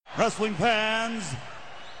Wrestling fans,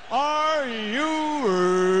 are you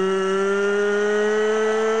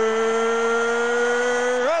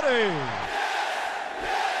ready?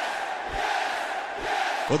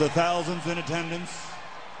 For the thousands in attendance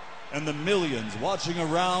and the millions watching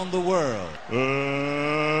around the world,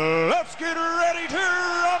 let's get ready to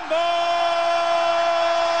rumble!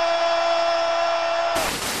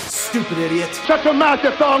 Stupid idiot. Shut your mouth,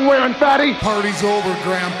 you thong-wearing fatty. Party's over,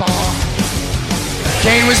 Grandpa.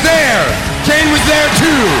 Kane was there. Kane was there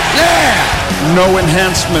too. Yeah. No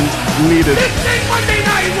enhancement needed. This ain't Monday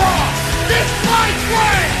Night Raw. This fight's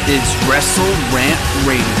way is Wrestle Rant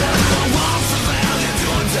Radio.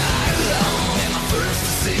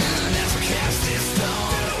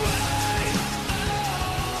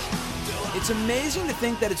 It's amazing to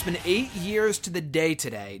think that it's been 8 years to the day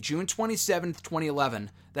today, June 27th, 2011,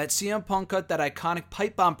 that CM Punk cut that iconic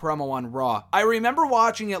pipe bomb promo on Raw. I remember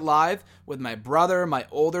watching it live with my brother, my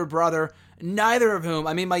older brother, neither of whom,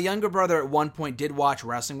 my younger brother at one point did watch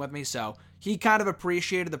wrestling with me, so he kind of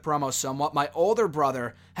appreciated the promo somewhat. My older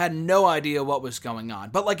brother had no idea what was going on,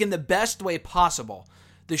 but like in the best way possible.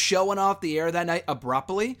 The show went off the air that night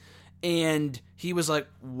abruptly, and he was like,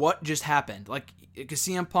 what just happened? Like, because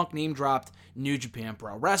CM Punk name-dropped New Japan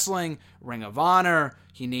Pro Wrestling, Ring of Honor,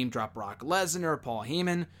 he name-dropped Brock Lesnar, Paul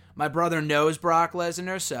Heyman. My brother knows Brock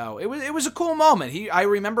Lesnar, so it was a cool moment. I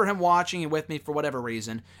remember him watching it with me for whatever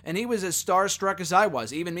reason, and he was as starstruck as I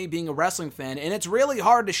was, even me being a wrestling fan, and it's really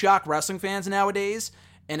hard to shock wrestling fans nowadays,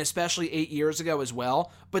 and especially 8 years ago as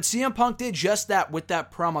well. But CM Punk did just that with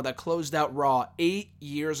that promo that closed out Raw 8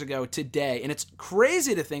 years ago today. And it's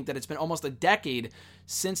crazy to think that it's been almost a decade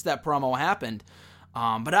since that promo happened.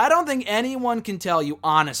 But I don't think anyone can tell you,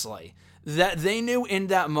 honestly, that they knew in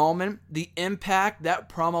that moment the impact that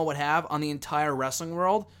promo would have on the entire wrestling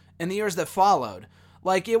world in the years that followed.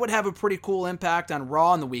 Like, it would have a pretty cool impact on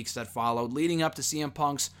Raw in the weeks that followed, leading up to CM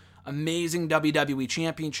Punk's amazing WWE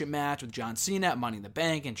Championship match with John Cena at Money in the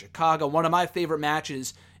Bank in Chicago, one of my favorite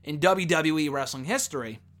matches in WWE wrestling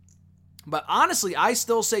history. But honestly, I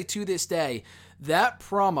still say to this day, that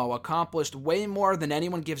promo accomplished way more than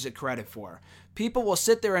anyone gives it credit for. People will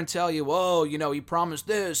sit there and tell you, oh, he promised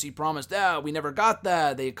this, he promised that, we never got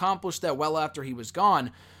that, they accomplished that well after he was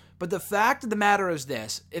gone. But the fact of the matter is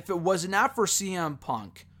this, if it was not for CM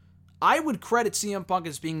Punk, I would credit CM Punk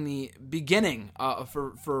as being the beginning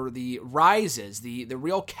for the rises, the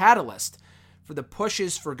real catalyst for the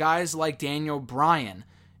pushes for guys like Daniel Bryan,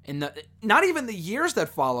 and not even the years that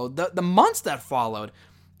followed, the months that followed.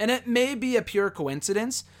 And it may be a pure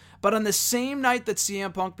coincidence, but on the same night that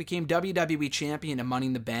CM Punk became WWE Champion and Money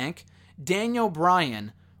in the Bank, Daniel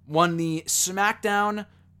Bryan won the SmackDown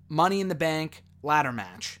Money in the Bank ladder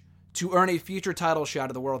match to earn a future title shot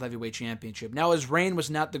at the World Heavyweight Championship. Now, his reign was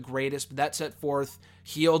not the greatest, but that set forth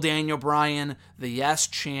heel Daniel Bryan, the yes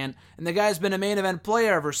chant, and the guy's been a main event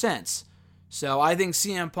player ever since. So I think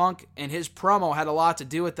CM Punk and his promo had a lot to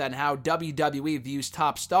do with that and how WWE views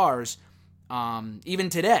top stars even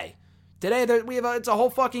today. Today, it's a whole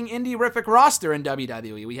fucking indie-rific roster in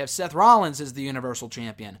WWE. We have Seth Rollins as the Universal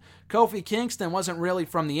Champion. Kofi Kingston wasn't really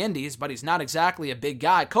from the Indies, but he's not exactly a big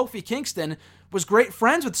guy. Kofi Kingston was great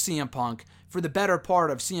friends with CM Punk for the better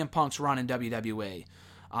part of CM Punk's run in WWE.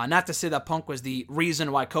 Not to say that Punk was the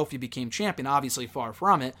reason why Kofi became champion, obviously far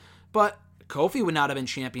from it, but Kofi would not have been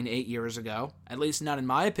champion 8 years ago, at least not in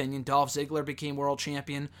my opinion. Dolph Ziggler became world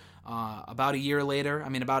champion about a year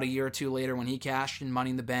or two later when he cashed in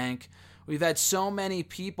Money in the Bank. We've had so many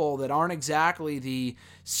people that aren't exactly the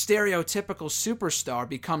stereotypical superstar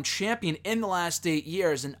become champion in the last 8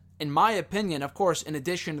 years, and in my opinion, of course, in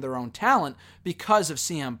addition to their own talent, because of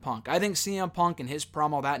CM Punk. I think CM Punk and his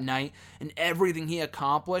promo that night and everything he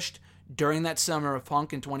accomplished during that summer of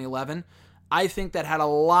Punk in 2011, I think that had a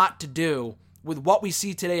lot to do with what we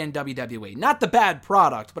see today in WWE. Not the bad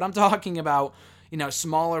product, but I'm talking about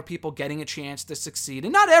smaller people getting a chance to succeed.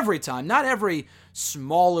 And not every time, not every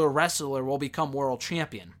smaller wrestler will become world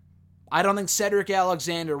champion. I don't think Cedric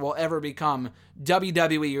Alexander will ever become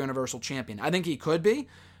WWE Universal Champion. I think he could be,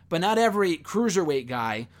 but not every cruiserweight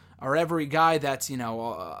guy or every guy that's,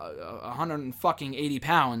 180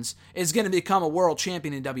 pounds is going to become a world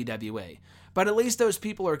champion in WWE. But at least those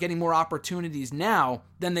people are getting more opportunities now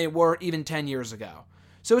than they were even 10 years ago.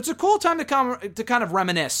 So it's a cool time to kind of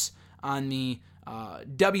reminisce on the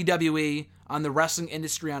WWE, on the wrestling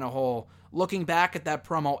industry on a whole, looking back at that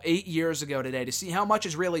promo 8 years ago today to see how much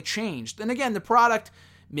has really changed. And again, the product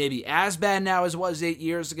may be as bad now as it was 8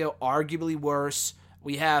 years ago, arguably worse.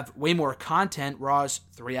 We have way more content. Raw's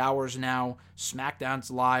 3 hours now.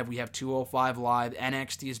 SmackDown's live. We have 205 live.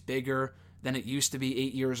 NXT is bigger than it used to be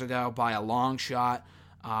 8 years ago by a long shot.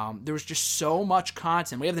 There was just so much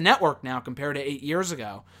content. We have the network now compared to 8 years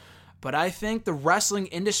ago. But I think the wrestling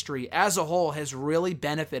industry as a whole has really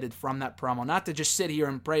benefited from that promo. Not to just sit here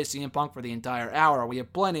and praise CM Punk for the entire hour. We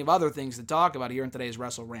have plenty of other things to talk about here in today's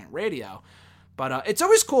Wrestle Rant Radio. But it's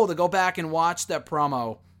always cool to go back and watch that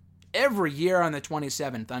promo every year on the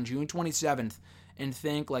 27th, on June 27th, and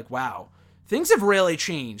think like, wow, things have really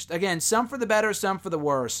changed. Again, some for the better, some for the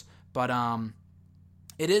worse. But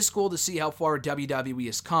it is cool to see how far WWE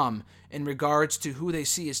has come in regards to who they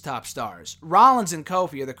see as top stars. Rollins and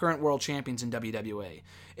Kofi are the current world champions in WWE.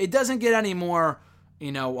 It doesn't get any more,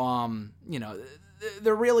 there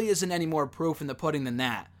really isn't any more proof in the pudding than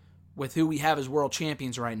that with who we have as world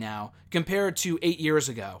champions right now compared to 8 years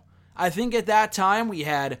ago. I think at that time we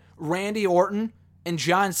had Randy Orton and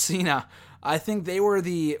John Cena. I think they were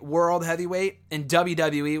the world heavyweight and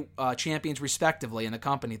WWE champions respectively in the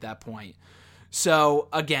company at that point. So,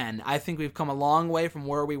 again, I think we've come a long way from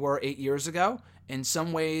where we were 8 years ago. In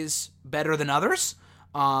some ways, better than others.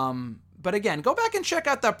 But again, go back and check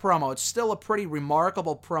out that promo. It's still a pretty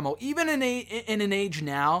remarkable promo. Even in an age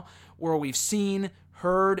now where we've seen,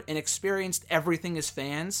 heard, and experienced everything as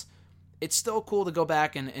fans, it's still cool to go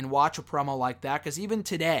back and watch a promo like that. Because even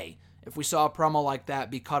today, if we saw a promo like that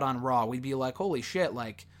be cut on Raw, we'd be like, holy shit,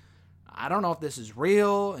 like, I don't know if this is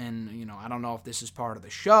real, and, I don't know if this is part of the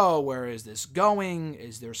show. Where is this going?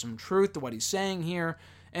 Is there some truth to what he's saying here?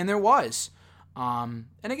 And there was. And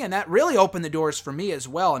again, that really opened the doors for me as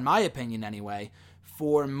well, in my opinion anyway,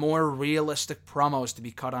 for more realistic promos to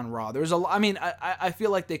be cut on Raw. I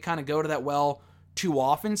feel like they kind of go to that well too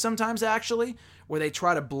often sometimes, actually, where they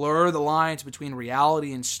try to blur the lines between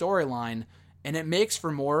reality and storyline, and it makes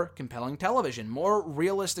for more compelling television. More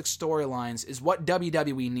realistic storylines is what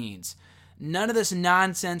WWE needs. None of this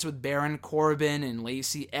nonsense with Baron Corbin and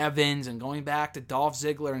Lacey Evans and going back to Dolph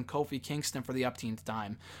Ziggler and Kofi Kingston for the upteenth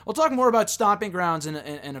time. We'll talk more about Stomping Grounds in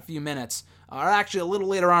a few minutes, or actually a little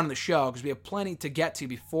later on in the show, because we have plenty to get to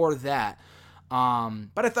before that.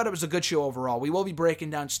 But I thought it was a good show overall. We will be breaking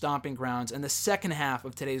down Stomping Grounds in the second half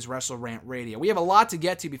of today's Wrestle Rant Radio. We have a lot to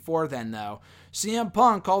get to before then, though. CM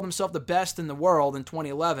Punk called himself the best in the world in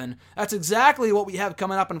 2011. That's exactly what we have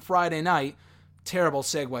coming up on Friday night. Terrible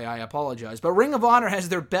segue, I apologize. But Ring of Honor has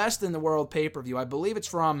their Best in the World pay-per-view. I believe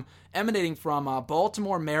it's emanating from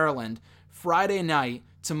Baltimore, Maryland, Friday night,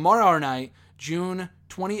 tomorrow night, June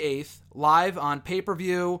 28th, live on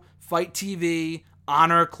pay-per-view, Fight TV,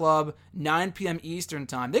 Honor Club, 9 p.m. Eastern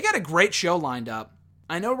Time. They got a great show lined up.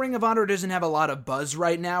 I know Ring of Honor doesn't have a lot of buzz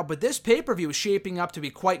right now, but this pay-per-view is shaping up to be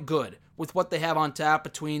quite good with what they have on tap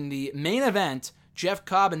between the main event, Jeff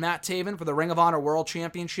Cobb and Matt Taven for the Ring of Honor World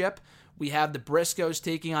Championship. We have the Briscoes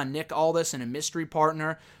taking on Nick Aldis and a mystery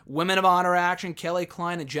partner. Women of Honor action, Kelly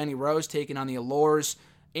Klein and Jenny Rose taking on the Allures.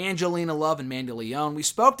 Angelina Love and Mandy Leon. We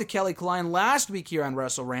spoke to Kelly Klein last week here on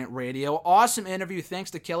Wrestle Rant Radio. Awesome interview.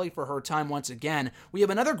 Thanks to Kelly for her time once again. We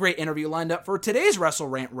have another great interview lined up for today's Wrestle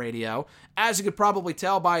Rant Radio. As you could probably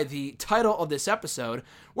tell by the title of this episode,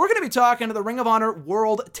 we're going to be talking to the Ring of Honor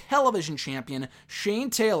World Television Champion, Shane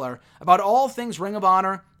Taylor, about all things Ring of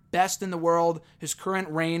Honor, Best in the World, his current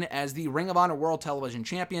reign as the Ring of Honor World Television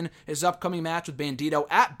Champion, his upcoming match with Bandito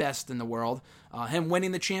at Best in the World, him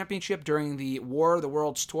winning the championship during the War of the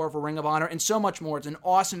Worlds tour for Ring of Honor, and so much more. It's an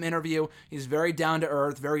awesome interview. He's very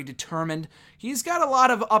down-to-earth, very determined. He's got a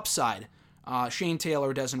lot of upside, Shane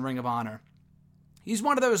Taylor does in Ring of Honor. He's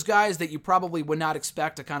one of those guys that you probably would not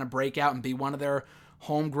expect to kind of break out and be one of their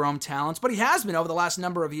homegrown talents, but he has been over the last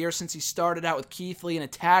number of years since he started out with Keith Lee in a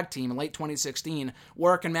tag team in late 2016,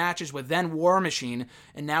 working matches with then War Machine,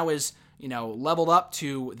 and now is, leveled up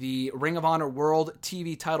to the Ring of Honor World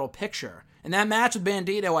TV title picture. And that match with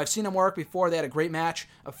Bandito, I've seen him work before. They had a great match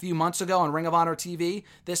a few months ago on Ring of Honor TV.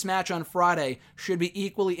 This match on Friday should be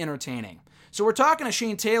equally entertaining. So we're talking to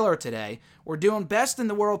Shane Taylor today. We're doing Best in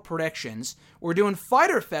the World predictions. We're doing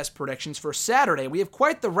Fyter Fest predictions for Saturday. We have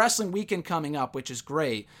quite the wrestling weekend coming up, which is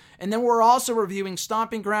great. And then we're also reviewing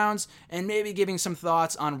Stomping Grounds and maybe giving some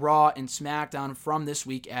thoughts on Raw and SmackDown from this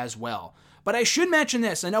week as well. But I should mention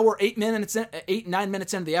this. I know we're 9 minutes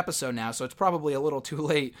into the episode now, so it's probably a little too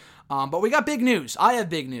late. But we got big news. I have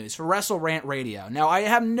big news for Wrestle Rant Radio. Now, I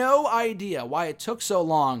have no idea why it took so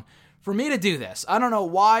long for me to do this. I don't know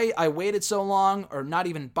why I waited so long or not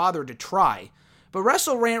even bothered to try. But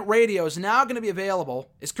Wrestle Rant Radio is now going to be available,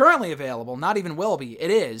 is currently available, not even will be, it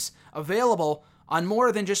is available on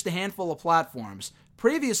more than just a handful of platforms.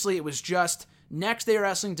 Previously, it was just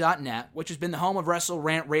nextdaywrestling.net, which has been the home of Wrestle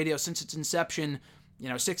Rant Radio since its inception,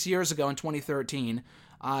 6 years ago in 2013.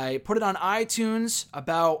 I put it on iTunes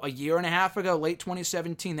about a year and a half ago, late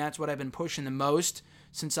 2017. That's what I've been pushing the most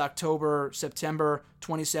since September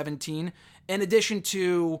 2017, in addition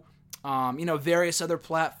to various other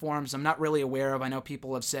platforms I'm not really aware of. I know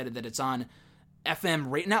people have said that it's on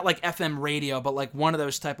FM, not like FM radio, but like one of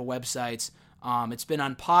those type of websites. It's been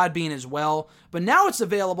on Podbean as well, but now it's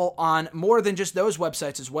available on more than just those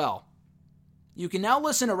websites as well. You can now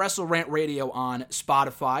listen to Wrestle Rant Radio on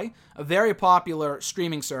Spotify, a very popular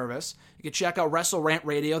streaming service. You can check out Wrestle Rant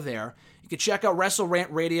Radio there. You can check out Wrestle Rant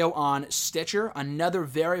Radio on Stitcher, another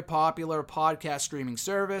very popular podcast streaming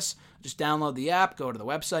service. Just download the app, go to the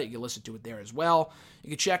website, you can listen to it there as well. You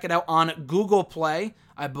can check it out on Google Play.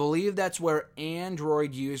 I believe that's where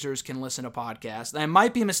Android users can listen to podcasts. I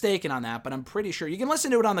might be mistaken on that, but I'm pretty sure. You can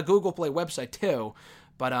listen to it on the Google Play website too.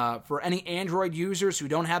 But for any Android users who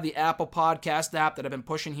don't have the Apple Podcast app that I've been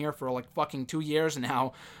pushing here for like fucking 2 years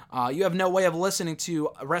now, you have no way of listening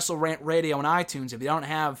to Wrestle Rant Radio on iTunes if you don't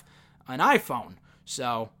have an iPhone.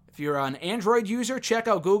 So if you're an Android user, check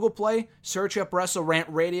out Google Play, search up Wrestle Rant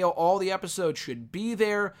Radio. All the episodes should be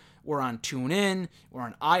there. We're on TuneIn, we're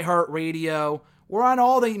on iHeartRadio, we're on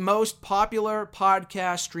all the most popular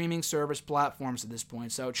podcast streaming service platforms at this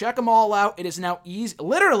point. So check them all out. It is now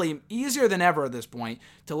literally easier than ever at this point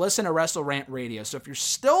to listen to Wrestle Rant Radio. So if you're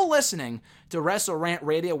still listening to Wrestle Rant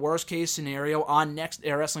Radio, worst case scenario, on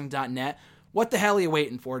nextairwrestling.net, what the hell are you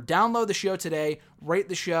waiting for? Download the show today, rate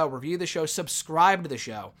the show, review the show, subscribe to the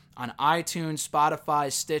show on iTunes,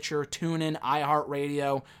 Spotify, Stitcher, TuneIn,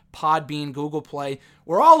 iHeartRadio, Podbean, Google Play.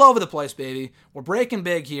 We're all over the place, baby. We're breaking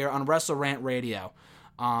big here on Wrestle Rant Radio.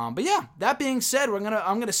 But yeah, that being said, I'm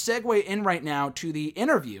gonna segue in right now to the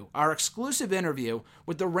interview, our exclusive interview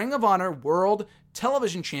with the Ring of Honor World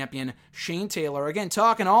Television Champion Shane Taylor. Again,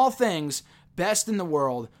 talking all things best in the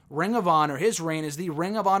world, Ring of Honor, his reign as the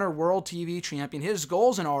Ring of Honor World TV Champion, his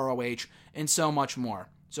goals in ROH, and so much more.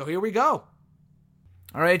 So here we go.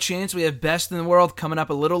 All right, Shane, so we have Best in the World coming up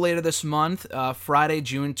a little later this month, Friday,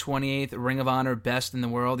 June 28th, Ring of Honor Best in the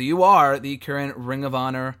World. You are the current Ring of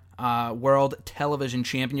Honor World Television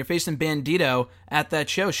Champion. You're facing Bandito at that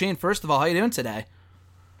show. Shane, first of all, how you doing today?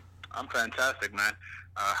 I'm fantastic, man.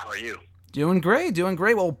 How are you? Doing great.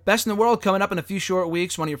 Well, Best in the World coming up in a few short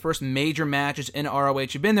weeks, one of your first major matches in ROH.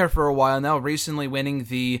 You've been there for a while now, recently winning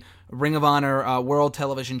the Ring of Honor World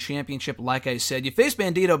Television Championship, like I said. You faced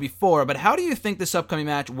Bandito before, but how do you think this upcoming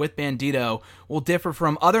match with Bandito will differ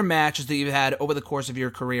from other matches that you've had over the course of your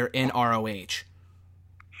career in ROH?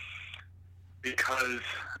 Because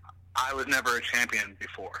I was never a champion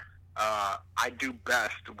before. I do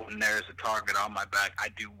best when there's a target on my back. I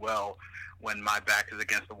do well when my back is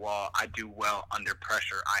against the wall. I do well under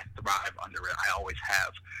pressure. I thrive under it. I always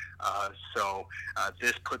have. So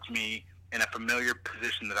this puts me in a familiar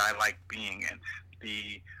position that I like being in.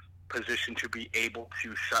 The position to be able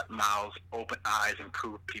to shut mouths, open eyes, and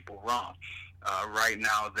prove people wrong. Right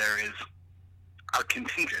now there is a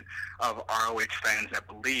contingent of ROH fans that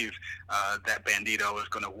believe that Bandito is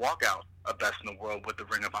going to walk out a Best in the World with the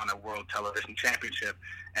Ring of Honor World Television Championship,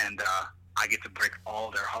 and I get to break all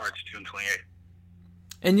their hearts June 28th.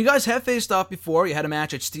 And you guys have faced off before. You had a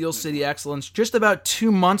match at Steel City Excellence just about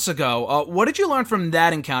 2 months ago. What did you learn from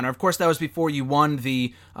that encounter? Of course, that was before you won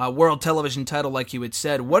the World Television title, like you had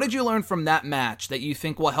said. What did you learn from that match that you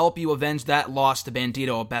think will help you avenge that loss to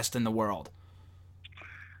Bandito, a Best in the World?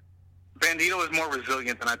 Bandito is more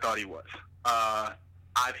resilient than I thought he was.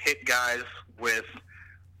 I've hit guys with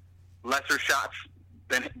lesser shots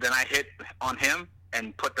than I hit on him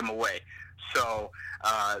and put them away. So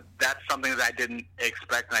that's something that I didn't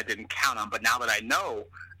expect and I didn't count on. But now that I know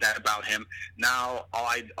that about him, now all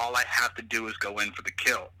I have to do is go in for the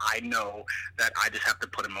kill. I know that I just have to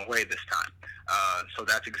put him away this time. So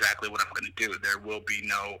that's exactly what I'm going to do. There will be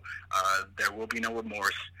no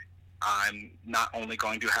remorse. I'm not only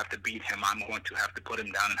going to have to beat him, I'm going to have to put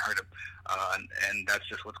him down and hurt him. And that's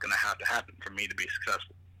just what's going to have to happen for me to be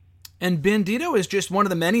successful. And Bandito is just one of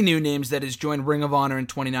the many new names that has joined Ring of Honor in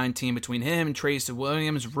 2019 between him and Tracy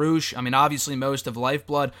Williams, Roosh, obviously most of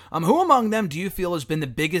Lifeblood. Who among them do you feel has been the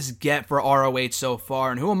biggest get for ROH so far,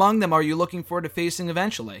 and who among them are you looking forward to facing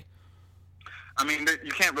eventually?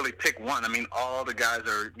 You can't really pick one. All the guys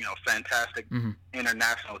are, fantastic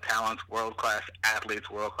international talents, world-class athletes,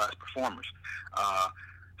 world-class performers.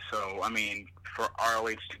 So, for ROH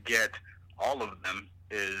to get all of them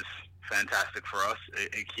is fantastic for us.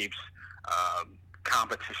 It keeps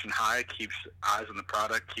competition high, keeps eyes on the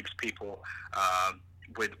product, keeps people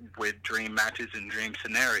with dream matches and dream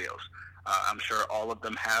scenarios. I'm sure all of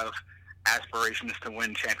them have aspirations to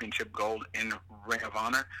win championship gold in Ring of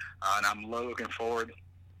Honor, and I'm looking forward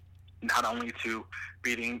not only to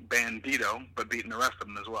beating Bandito, but beating the rest of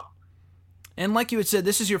them as well. And like you had said,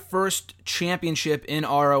 this is your first championship in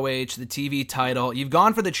ROH, the TV title. You've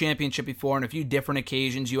gone for the championship before on a few different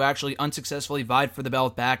occasions. You actually unsuccessfully vied for the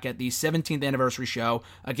belt back at the 17th anniversary show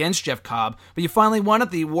against Jeff Cobb, but you finally won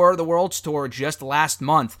at the War of the Worlds tour just last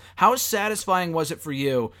month. How satisfying was it for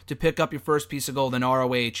you to pick up your first piece of gold in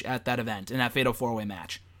ROH at that event, in that Fatal 4-Way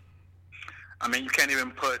match? I mean, you can't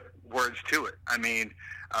even put words to it. I mean,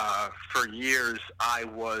 for years, I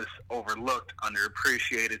was overlooked,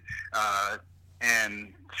 underappreciated,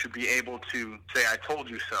 and to be able to say, I told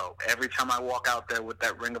you so, every time I walk out there with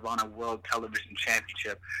that Ring of Honor World Television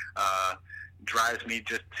Championship, drives me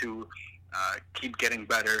just to keep getting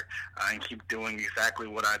better and keep doing exactly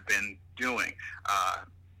what I've been doing.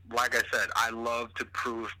 Like I said, I love to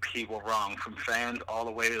prove people wrong, from fans all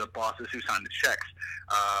the way to the bosses who sign the checks.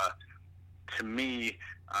 To me,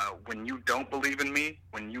 when you don't believe in me,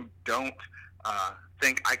 when you don't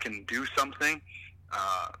think I can do something,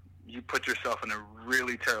 you put yourself in a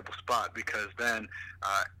really terrible spot, because then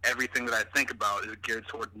everything that I think about is geared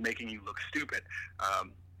toward making you look stupid.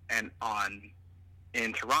 And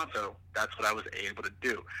in Toronto, that's what I was able to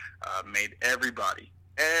do. Made everybody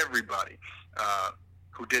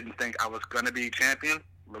who didn't think I was going to be champion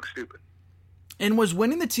look stupid. And was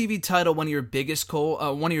winning the TV title one of your biggest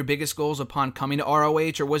goals upon coming to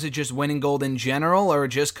ROH, or was it just winning gold in general, or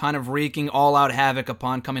just kind of wreaking all-out havoc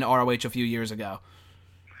upon coming to ROH a few years ago?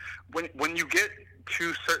 When you get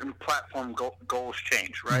to certain platform, goals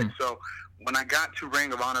change, right? Mm-hmm. So when I got to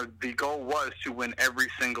Ring of Honor, the goal was to win every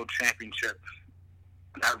single championship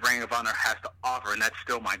that Ring of Honor has to offer, and that's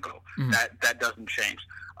still my goal. Mm-hmm. That doesn't change.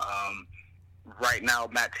 Right now,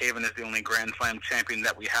 Matt Taven is the only Grand Slam champion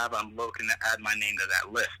that we have. I'm looking to add my name to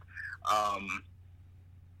that list.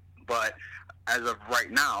 But as of right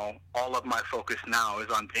now, all of my focus now is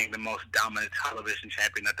on being the most dominant television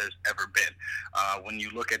champion that there's ever been. When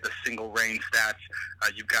you look at the single reign stats,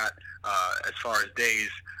 you've got, as far as days,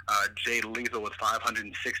 Jay Lethal with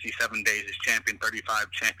 567 days as champion,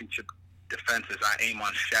 35 championship defenses. I aim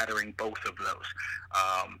on shattering both of those,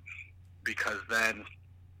 because then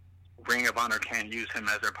Ring of Honor can't use him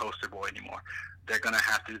as their poster boy anymore. They're gonna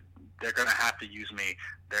have to use me.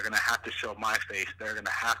 They're gonna have to show my face. They're gonna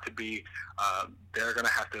have to be. They're gonna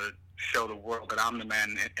have to show the world that I'm the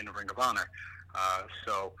man in the Ring of Honor.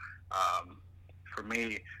 So for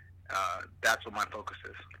me, that's what my focus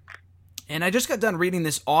is. And I just got done reading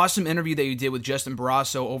this awesome interview that you did with Justin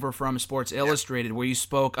Barrasso over from Sports Illustrated, where you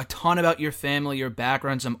spoke a ton about your family, your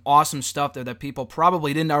background, some awesome stuff there that people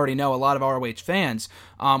probably didn't already know, a lot of ROH fans.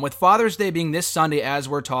 With Father's Day being this Sunday as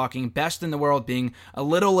we're talking, Best in the World being a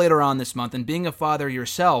little later on this month, and being a father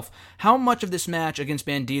yourself, how much of this match against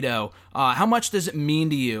Bandito, how much does it mean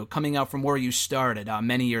to you coming out from where you started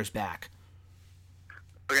many years back?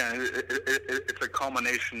 Again, it's a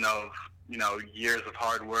culmination of years of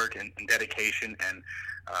hard work and dedication and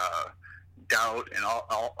doubt and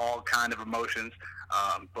all kind of emotions.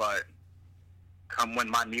 But come when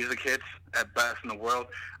my music hits at Best in the World,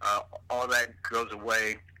 all that goes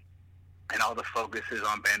away and all the focus is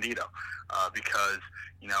on Bandito. Because,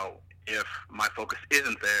 if my focus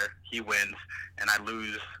isn't there, he wins and I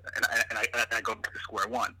lose and I go back to square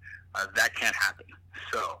one. That can't happen.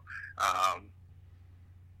 So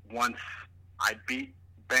once I beat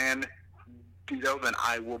Bandito, then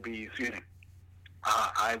I will be,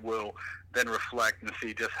 I will then reflect and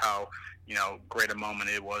see just how, great a moment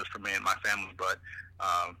it was for me and my family. But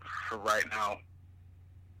for right now,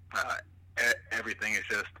 everything is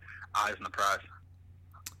just eyes on the prize.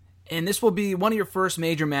 And this will be one of your first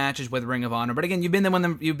major matches with Ring of Honor. But again, you've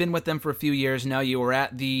been with them for a few years now. You were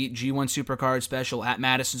at the G1 Supercard special at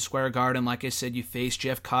Madison Square Garden. Like I said, you faced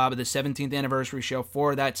Jeff Cobb at the 17th anniversary show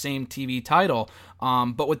for that same TV title.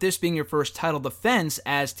 But with this being your first title defense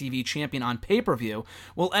as TV champion on pay-per-view,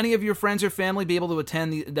 will any of your friends or family be able to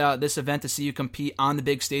attend this event to see you compete on the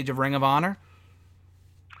big stage of Ring of Honor?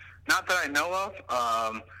 Not that I know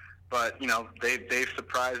of, but they've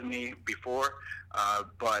surprised me before.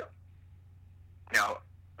 But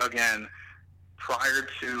again, prior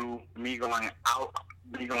to me going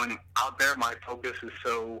out there, my focus is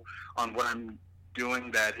so on what I'm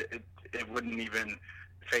doing that it wouldn't even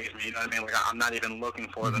faze me. You know what I mean? Like, I'm not even looking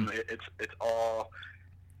for them.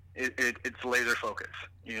 It's laser focus.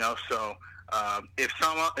 So if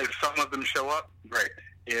some of them show up, great.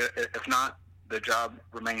 If not, the job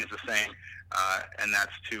remains the same, and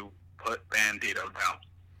that's to put Bandito down.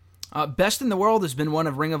 Best in the World has been one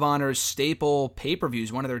of Ring of Honor's staple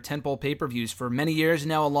pay-per-views, one of their tentpole pay-per-views for many years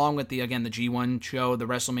now, along with the G1 show, the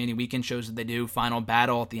WrestleMania weekend shows that they do, Final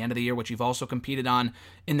Battle at the end of the year, which you've also competed on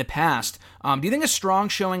in the past. Do you think a strong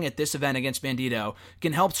showing at this event against Bandito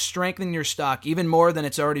can help strengthen your stock even more than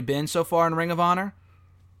it's already been so far in Ring of Honor?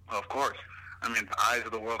 Well, of course. I mean, the eyes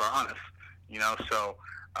of the world are on us, so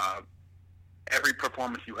every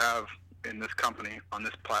performance you have in this company, on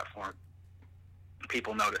this platform,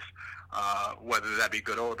 people notice, whether that be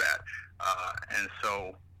good or bad. And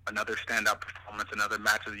so another standout performance, another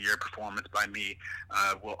match of the year performance by me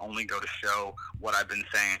will only go to show what I've been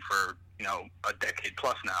saying for, a decade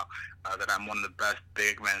plus now, that I'm one of the best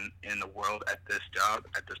big men in the world at this job,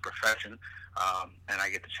 at this profession, and I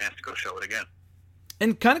get the chance to go show it again.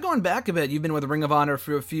 And kind of going back a bit, you've been with Ring of Honor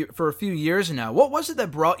for a few years now. What was it that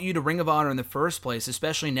brought you to Ring of Honor in the first place,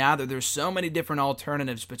 especially now that there's so many different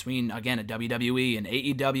alternatives between, again, a WWE and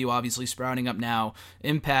AEW obviously sprouting up now,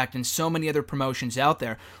 Impact, and so many other promotions out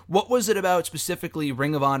there. What was it about specifically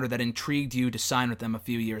Ring of Honor that intrigued you to sign with them a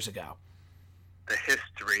few years ago? The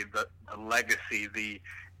history, the legacy, the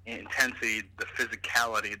intensity, the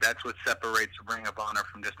physicality, that's what separates Ring of Honor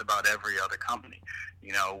from just about every other company.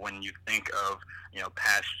 When you think of,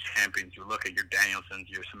 past champions, you look at your Danielsons,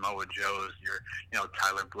 your Samoa Joes, your,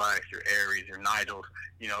 Tyler Blacks, your Aries, your Nigels,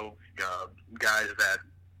 guys that,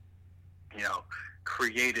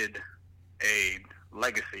 created a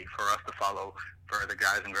legacy for us to follow for the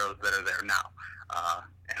guys and girls that are there now.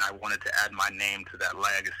 And I wanted to add my name to that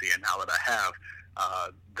legacy, and now that I have,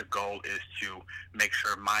 the goal is to make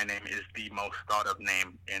sure my name is the most thought of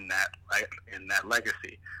name in that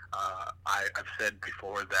legacy. I've said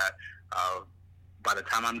before that by the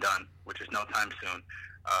time I'm done, which is no time soon,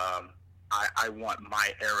 I want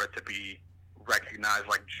my era to be recognized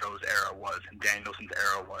like Joe's era was and Danielson's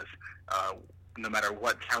era was. No matter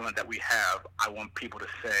what talent that we have, I want people to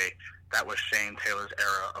say that was Shane Taylor's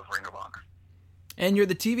era of Ring of Honor. And you're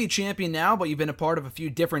the TV champion now, but you've been a part of a few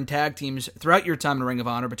different tag teams throughout your time in Ring of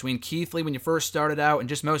Honor, between Keith Lee when you first started out and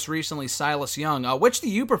just most recently Silas Young. Which do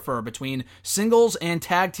you prefer between singles and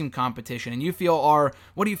tag team competition? And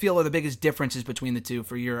what do you feel are the biggest differences between the two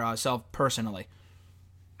for yourself personally?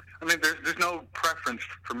 I mean, there's no preference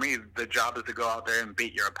for me. The job is to go out there and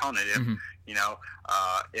beat your opponent.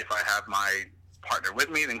 If I have my partner with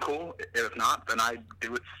me, then cool. If not, then I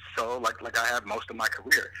do it solo like I have most of my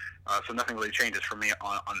career. So nothing really changes for me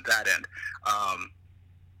on that end.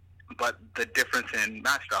 But the difference in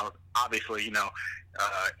match styles, obviously,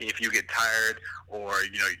 if you get tired or,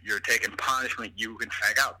 you're taking punishment, you can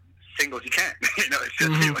tag out. Singles, you can't. It's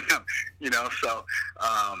just you and them. So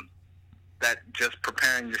that just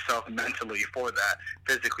preparing yourself mentally for that,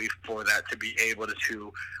 physically for that, to be able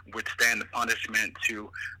to withstand the punishment, to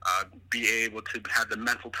be able to have the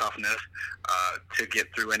mental toughness to get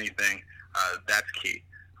through anything, that's key.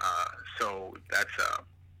 So that's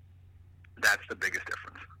the biggest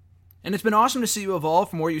difference. And it's been awesome to see you evolve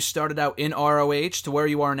from where you started out in ROH to where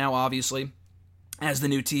you are now, obviously, as the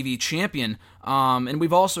new TV champion. And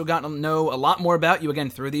we've also gotten to know a lot more about you, again,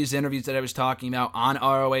 through these interviews that I was talking about on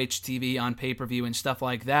ROH TV, on pay-per-view, and stuff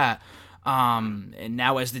like that. And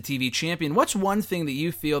now as the TV champion, what's one thing that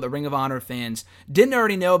you feel that Ring of Honor fans didn't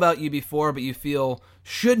already know about you before, but you feel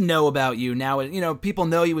should know about you now? People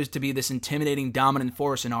know you as to be this intimidating, dominant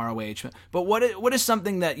force in ROH. But what is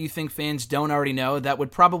something that you think fans don't already know that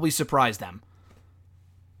would probably surprise them?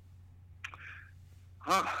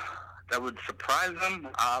 That would surprise them?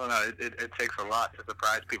 I don't know. It takes a lot to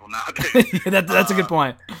surprise people nowadays. That's a good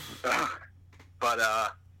point. But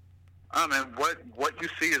I mean, what you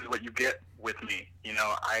see is what you get with me.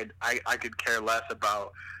 I could care less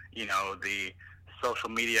about the social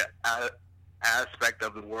media aspect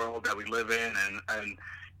of the world that we live in, and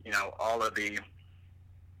all of the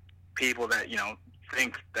people that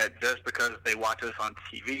think that just because they watch us on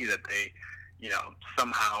TV that they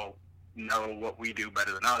somehow know what we do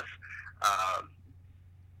better than us.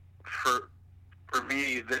 For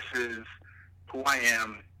me, this is who I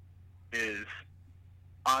am, is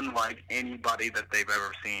unlike anybody that they've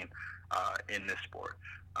ever seen in this sport.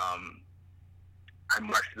 I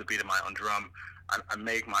march to the beat of my own drum. I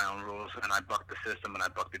make my own rules, and I buck the system, and I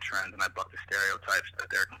buck the trends, and I buck the stereotypes that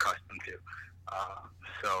they're accustomed to.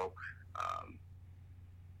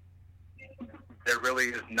 There really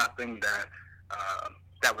is nothing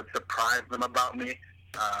that would surprise them about me,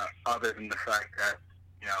 other than the fact that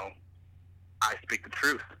I speak the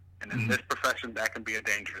truth, and in this profession, that can be a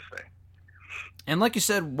dangerous thing. And like you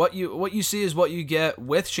said, what you see is what you get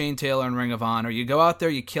with Shane Taylor in Ring of Honor. You go out there,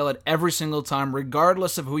 you kill it every single time,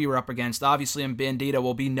 regardless of who you're up against. Obviously, and Bandito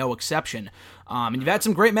will be no exception. And you've had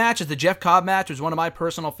some great matches. The Jeff Cobb match was one of my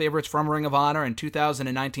personal favorites from Ring of Honor in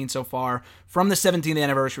 2019 so far. From the 17th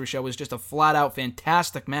anniversary show, it was just a flat-out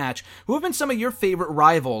fantastic match. Who have been some of your favorite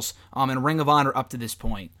rivals in Ring of Honor up to this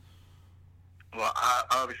point? Well,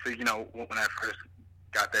 obviously, when I first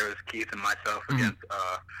got there, it was Keith and myself against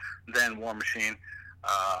then War Machine,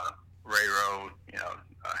 Ray Road,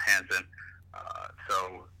 Hansen.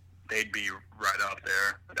 So they'd be right up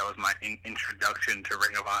there. That was my introduction to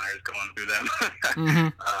Ring of Honor, is going through them.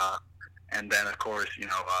 And then, of course,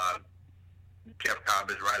 Jeff Cobb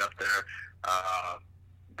is right up there.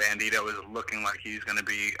 Bandito is looking like he's going to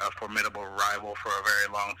be a formidable rival for a very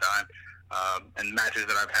long time. And matches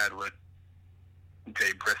that I've had with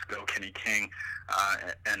Jay Briscoe, Kenny King,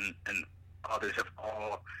 and others have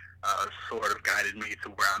all sort of guided me to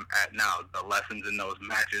where I'm at now. The lessons in those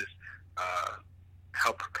matches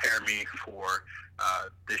help prepare me for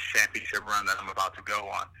this championship run that I'm about to go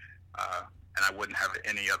on. And I wouldn't have it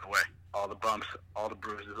any other way. All the bumps, all the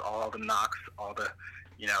bruises, all the knocks, all the,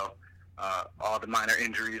 all the minor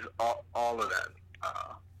injuries, all of that.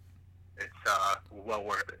 It's well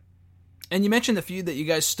worth it. And you mentioned the feud that you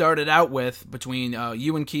guys started out with between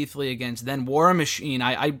you and Keith Lee against then War Machine.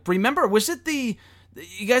 I remember, was it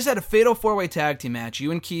you guys had a fatal four-way tag team match,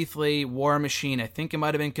 you and Keith Lee, War Machine. I think it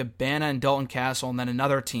might have been Cabana and Dalton Castle, and then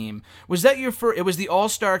another team. Was that your first? It was the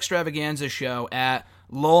All-Star Extravaganza show at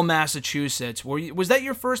Lowell, Massachusetts. Was that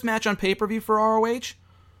your first match on pay-per-view for ROH?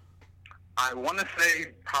 I want to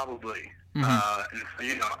say probably. And so,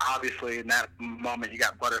 obviously in that moment you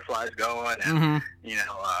got butterflies going, and your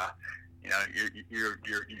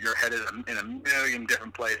head is in a million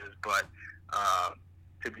different places, but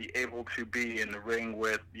to be able to be in the ring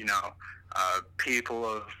with people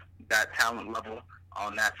of that talent level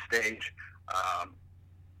on that stage,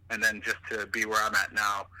 and then just to be where I'm at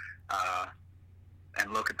now,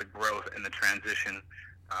 and look at the growth and the transition,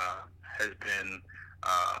 has been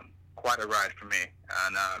quite a ride for me,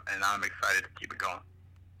 and I'm excited to keep it going.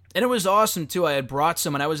 And it was awesome, too. I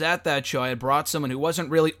was at that show, I had brought someone who wasn't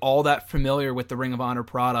really all that familiar with the Ring of Honor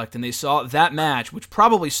product, and they saw that match, which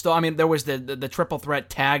probably there was the triple threat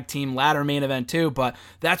tag team ladder main event, too, but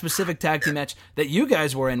that specific tag team match that you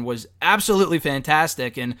guys were in was absolutely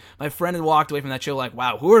fantastic, and my friend had walked away from that show like,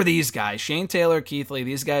 wow, who are these guys? Shane Taylor, Keith Lee,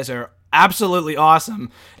 these guys are absolutely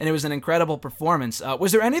awesome, and it was an incredible performance.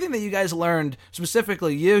 Was there anything that you guys learned,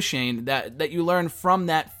 specifically you, Shane, that you learned from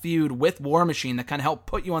that feud with War Machine that kind of helped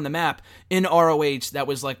put you on the map in ROH, that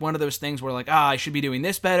was like one of those things where like, I should be doing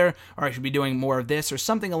this better, or I should be doing more of this, or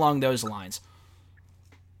something along those lines?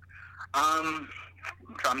 I'm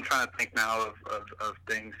trying to think now of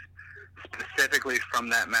things specifically from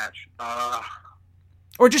that match.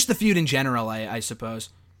 Or just the feud in general, I suppose.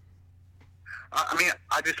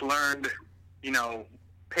 I just learned,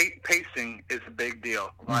 pacing is a big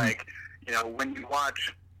deal. Like, when you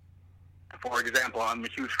watch, for example, I'm a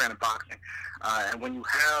huge fan of boxing, and when you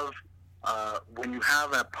have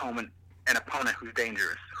an opponent who's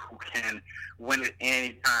dangerous, who can win at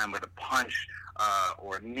any time with a punch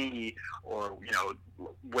or a knee, or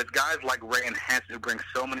with guys like Ray and Hansen who bring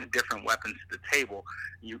so many different weapons to the table,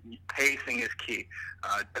 pacing is key.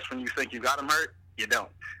 Just when you think you got them hurt, you don't,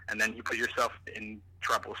 and then you put yourself in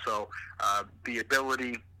trouble. So the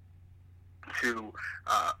ability to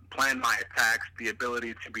plan my attacks, the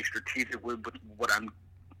ability to be strategic with what I'm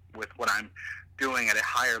doing at a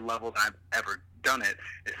higher level than I've ever done it,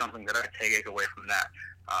 is something that I take away from that,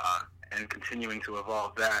 and continuing to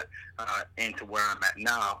evolve that into where I'm at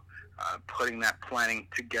now, putting that planning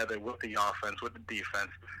together with the offense, with the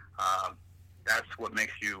defense. That's what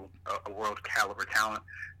makes you a world caliber talent.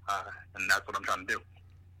 And that's what I'm trying to do.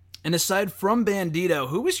 And aside from Bandito,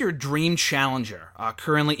 who is your dream challenger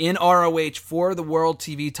currently in ROH for the World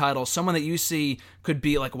TV title? Someone that you see could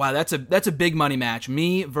be like, wow, that's a big money match.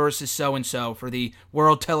 Me versus so-and-so for the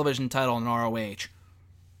World Television title in ROH.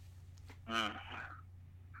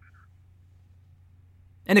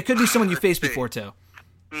 And it could be someone you faced before, too.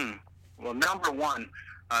 Well, number one,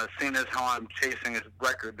 seeing as how I'm chasing his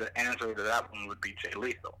record, the answer to that one would be Jay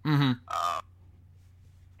Lethal.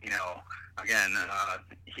 Again,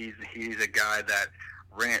 he's a guy that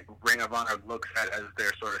Ring of Honor looks at as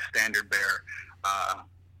their sort of standard bearer.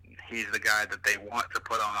 He's the guy that they want to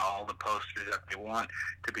put on all the posters, that they want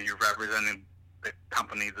to be representing the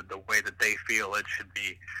company the way that they feel it should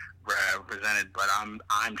be represented. But I'm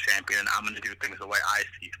champion, and I'm going to do things the way I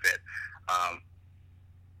see fit.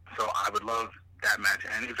 So I would love that match,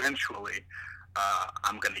 and eventually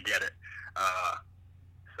I'm going to get it.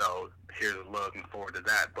 So here's looking forward to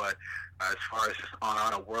that. But as far as just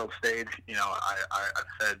on a world stage, I've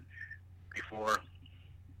said before,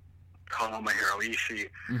 Tomohiro Ishii,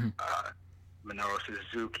 Minoru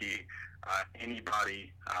Suzuki,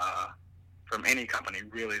 anybody from any company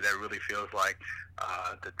really that really feels like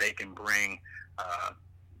that they can bring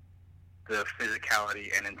the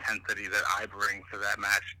physicality and intensity that I bring to that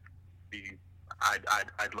match,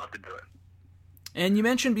 I'd love to do it. And you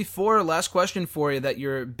mentioned before, last question for you, that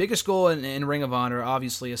your biggest goal in Ring of Honor,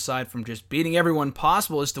 obviously, aside from just beating everyone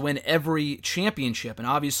possible, is to win every championship. And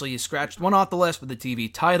obviously, you scratched one off the list with the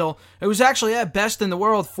TV title. It was actually at Best in the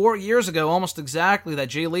World 4 years ago, almost exactly, that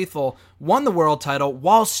Jay Lethal won the world title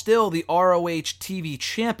while still the ROH TV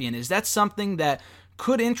champion. Is that something that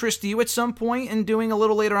could interest you at some point in doing a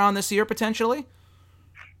little later on this year, potentially?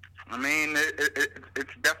 I mean,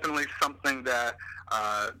 it's definitely something that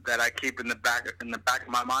I keep in the back of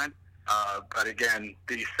my mind. But again,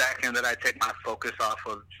 the second that I take my focus off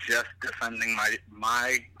of just defending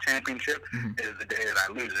my championship is the day that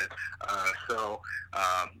I lose it. So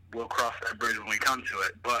we'll cross that bridge when we come to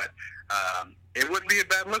it. But it wouldn't be a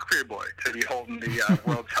bad look for your boy to be holding the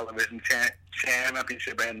World Television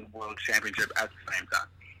Championship and the World Championship at the same time.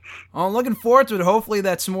 Well, I'm looking forward to it. Hopefully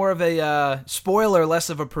that's more of a spoiler, less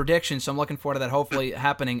of a prediction, so I'm looking forward to that hopefully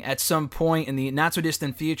happening at some point in the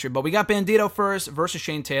not-so-distant future. But we got Bandito first versus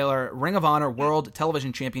Shane Taylor, Ring of Honor World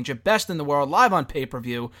Television Championship, Best in the World, live on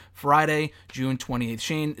pay-per-view, Friday, June 28th.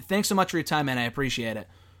 Shane, thanks so much for your time, man. I appreciate it.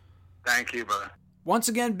 Thank you, brother. Once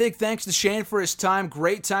again, big thanks to Shane for his time.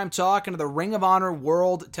 Great time talking to the Ring of Honor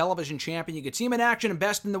World Television Champion. You can see him in action and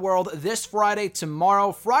Best in the World this Friday,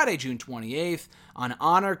 tomorrow, Friday, June 28th, on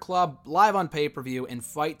Honor Club, live on pay-per-view, and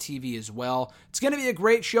Fight TV as well. It's going to be a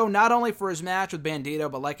great show, not only for his match with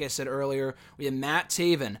Bandito, but like I said earlier, we have Matt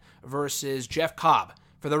Taven versus Jeff Cobb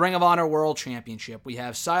for the Ring of Honor World Championship. We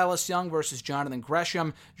have Silas Young versus Jonathan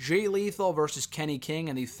Gresham, Jay Lethal versus Kenny King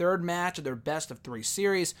in the third match of their best-of-3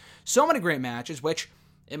 series. So many great matches, which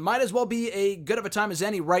it might as well be a good of a time as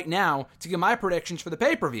any right now to give my predictions for the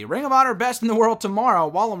pay-per-view. Ring of Honor Best in the World tomorrow.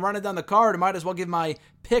 While I'm running down the card, I might as well give my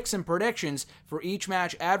picks and predictions for each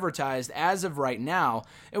match advertised as of right now.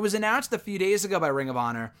 It was announced a few days ago by Ring of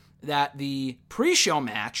Honor that the pre-show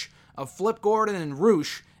match of Flip Gordon and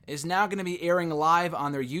Roosh is now going to be airing live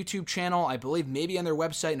on their YouTube channel, I believe maybe on their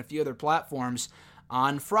website and a few other platforms,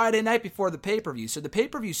 on Friday night before the pay-per-view. So the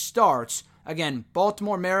pay-per-view starts, again,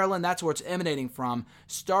 Baltimore, Maryland, that's where it's emanating from,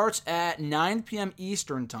 starts at 9 p.m.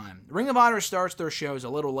 Eastern Time. Ring of Honor starts their shows a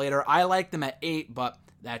little later. I like them at 8, but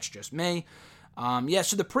that's just me.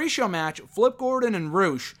 So the pre-show match, Flip Gordon and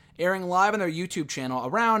Roosh, airing live on their YouTube channel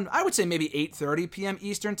around, I would say maybe 8:30 p.m.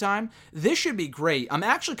 Eastern Time. This should be great. I'm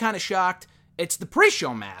actually kind of shocked it's the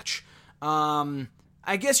pre-show match.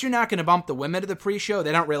 I guess you're not going to bump the women to the pre-show.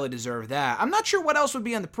 They don't really deserve that. I'm not sure what else would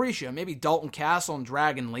be on the pre-show. Maybe Dalton Castle and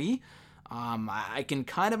Dragon Lee. I can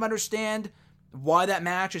kind of understand why that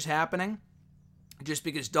match is happening. Just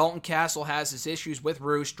because Dalton Castle has his issues with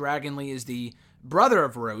Roosh. Dragon Lee is the brother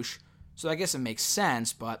of Roosh. So I guess it makes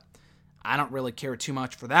sense, but I don't really care too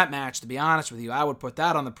much for that match, to be honest with you. I would put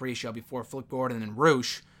that on the pre-show before Flip Gordon and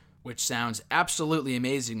Roosh, which sounds absolutely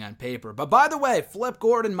amazing on paper. But by the way, Flip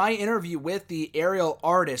Gordon, my interview with the aerial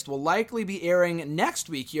artist, will likely be airing next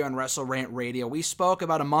week here on Wrestle Rant Radio. We spoke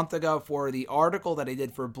about a month ago for the article that I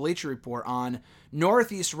did for Bleacher Report on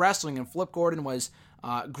Northeast Wrestling, and Flip Gordon was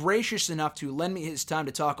gracious enough to lend me his time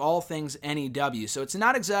to talk all things NEW. So it's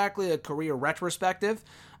not exactly a career retrospective,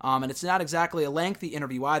 and it's not exactly a lengthy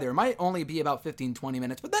interview either. It might only be about 15-20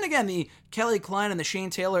 minutes. But then again, the Kelly Klein and the Shane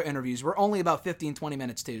Taylor interviews were only about 15-20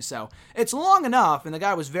 minutes too. So it's long enough, and the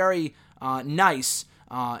guy was very nice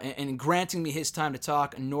in granting me his time to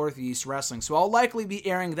talk Northeast Wrestling. So I'll likely be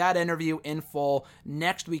airing that interview in full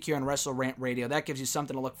next week here on Wrestle Rant Radio. That gives you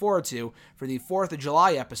something to look forward to for the 4th of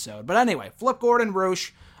July episode. But anyway, Flip Gordon,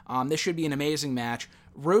 Roosh, this should be an amazing match.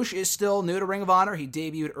 Roosh is still new to Ring of Honor. He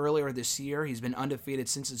debuted earlier this year. He's been undefeated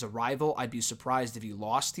since his arrival. I'd be surprised if he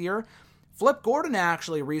lost here. Flip Gordon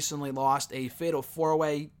actually recently lost a fatal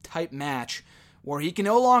 4-way type match where he can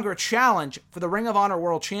no longer challenge for the Ring of Honor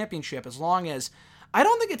World Championship I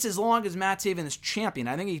don't think it's as long as Matt Taven is champion.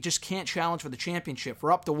 I think he just can't challenge for the championship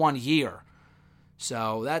for up to 1 year.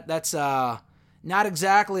 So that's not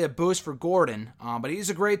exactly a boost for Gordon, but he's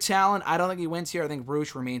a great talent. I don't think he wins here. I think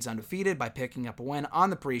Roosh remains undefeated by picking up a win on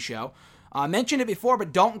the pre-show. I mentioned it before,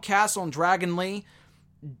 but Dalton Castle and Dragon Lee.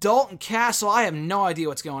 Dalton Castle, I have no idea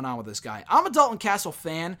what's going on with this guy. I'm a Dalton Castle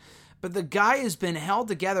fan, but the guy has been held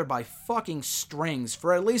together by fucking strings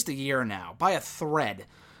for at least a year now, by a thread.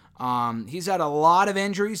 He's had a lot of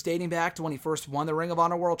injuries dating back to when he first won the Ring of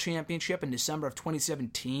Honor World Championship in December of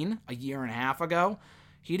 2017, a year and a half ago.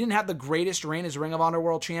 He didn't have the greatest reign as Ring of Honor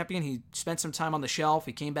World Champion. He spent some time on the shelf.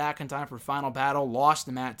 He came back in time for Final Battle, lost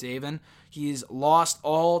to Matt Taven. He's lost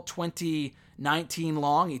all 2019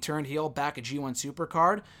 long. He turned heel back at G1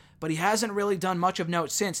 Supercard, but he hasn't really done much of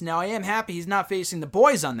note since. Now, I am happy he's not facing the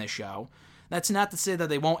boys on this show. That's not to say that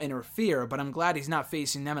they won't interfere, but I'm glad he's not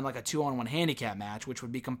facing them in like a 2-on-1 handicap match, which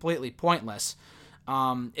would be completely pointless.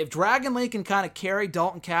 If Dragon Lee can kind of carry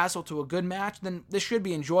Dalton Castle to a good match, then this should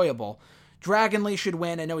be enjoyable. Dragon Lee should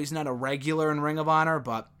win. I know he's not a regular in Ring of Honor,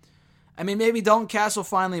 but I mean, maybe Dalton Castle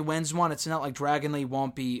finally wins one. It's not like Dragon Lee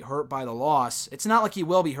won't be hurt by the loss. It's not like he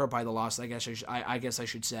will be hurt by the loss, I guess I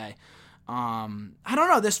should say. I don't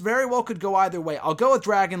know. This very well could go either way. I'll go with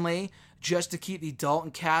Dragon Lee just to keep the Dalton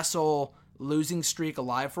Castle losing streak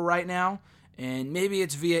alive for right now. And maybe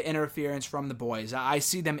it's via interference from the boys. I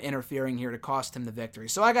see them interfering here to cost him the victory.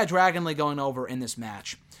 So I got Dragon Lee going over in this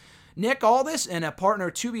match. Nick Aldis and a partner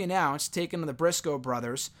to be announced, taking on the Briscoe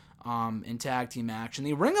brothers in tag team action.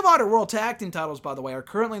 The Ring of Honor World Tag Team titles, by the way, are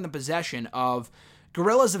currently in the possession of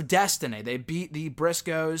Guerrillas of Destiny. They beat the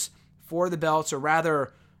Briscoes for the belts, or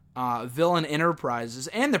rather, Villain Enterprises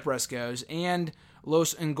and the Briscoes, and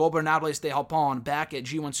Los Ingobernables de Japón back at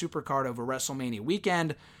G1 Supercard over WrestleMania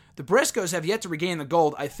weekend. The Briscoes have yet to regain the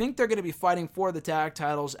gold. I think they're going to be fighting for the tag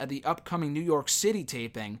titles at the upcoming New York City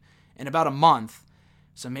taping in about a month.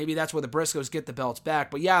 So maybe that's where the Briscoes get the belts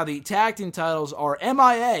back. But yeah, the tag team titles are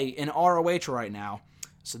MIA in ROH right now.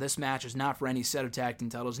 So this match is not for any set of tag team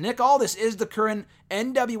titles. Nick Aldis is the current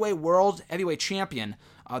NWA World Heavyweight Champion.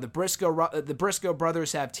 The Briscoe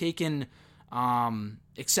brothers have taken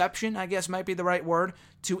exception, I guess might be the right word,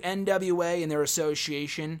 to NWA and their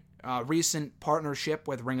association, recent partnership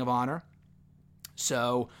with Ring of Honor.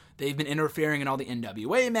 So they've been interfering in all the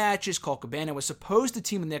NWA matches. Colt Cabana was supposed to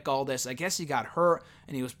team with Nick Aldis. I guess he got hurt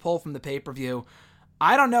and he was pulled from the pay-per-view.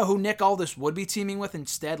 I don't know who Nick Aldis would be teaming with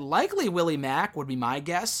instead. Likely Willie Mack would be my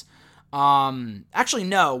guess. Actually,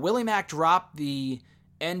 no. Willie Mack dropped the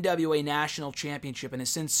NWA National Championship and has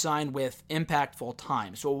since signed with Impact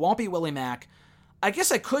full-time. So it won't be Willie Mack. I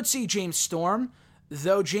guess I could see James Storm,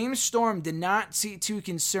 though James Storm did not seem to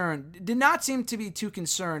be too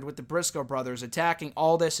concerned with the Briscoe brothers attacking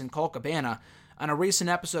Aldis and Colt Cabana on a recent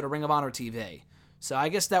episode of Ring of Honor TV. So I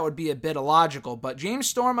guess that would be a bit illogical, but James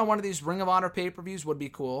Storm on one of these Ring of Honor pay-per-views would be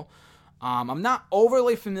cool. I'm not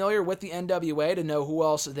overly familiar with the NWA to know who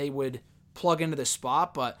else they would plug into the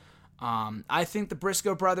spot, but I think the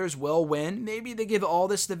Briscoe brothers will win. Maybe they give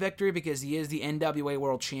Aldis the victory because he is the NWA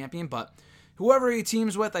World Champion, but whoever he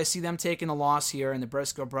teams with, I see them taking a loss here, and the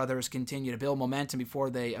Briscoe brothers continue to build momentum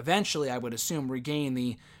before they eventually, I would assume, regain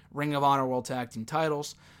the Ring of Honor World Tag Team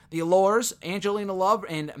titles. The Allures, Angelina Love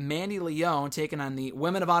and Mandy Leone, taking on the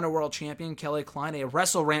Women of Honor World Champion Kelly Klein, a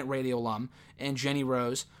Wrestle Rant Radio alum, and Jenny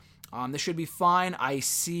Rose. This should be fine. I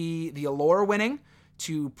see the Allure winning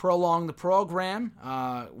to prolong the program.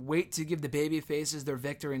 Wait to give the babyfaces their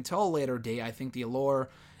victory until a later date. I think the Allure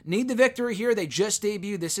need the victory here. They just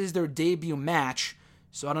debuted. This is their debut match,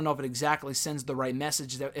 so I don't know if it exactly sends the right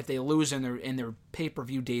message if they lose in their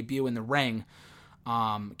pay-per-view debut in the ring.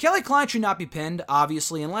 Kelly Klein should not be pinned,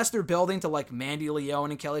 obviously, unless they're building to like Mandy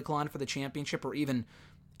Leone and Kelly Klein for the championship, or even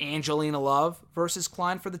Angelina Love versus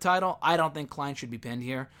Klein for the title. I don't think Klein should be pinned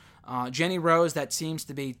here. Jenny Rose, that seems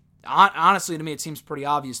to be, honestly to me, it seems pretty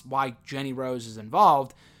obvious why Jenny Rose is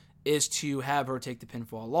involved, is to have her take the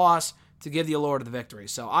pinfall loss to give the Allure the victory.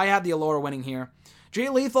 So I have the Allure winning here. Jay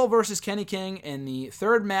Lethal versus Kenny King in the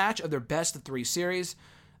third match of their best of three series.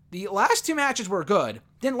 The last two matches were good.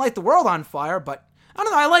 Didn't light the world on fire, but I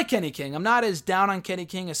don't know. I like Kenny King. I'm not as down on Kenny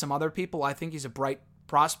King as some other people. I think he's a bright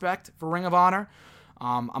prospect for Ring of Honor.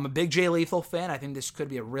 I'm a big Jay Lethal fan. I think this could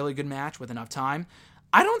be a really good match with enough time.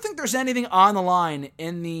 I don't think there's anything on the line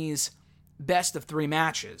in these best of three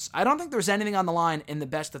matches. I don't think there's anything on the line in the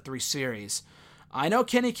best of three series. I know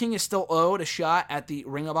Kenny King is still owed a shot at the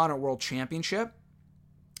Ring of Honor World Championship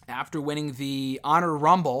after winning the Honor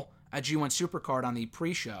Rumble at G1 Supercard on the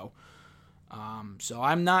pre-show. So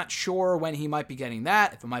I'm not sure when he might be getting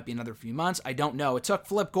that, if it might be another few months. I don't know. It took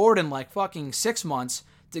Flip Gordon like fucking 6 months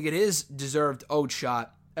to get his deserved owed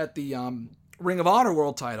shot at the Ring of Honor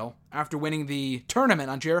World title after winning the tournament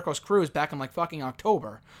on Jericho's Cruise back in like fucking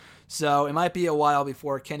October. So it might be a while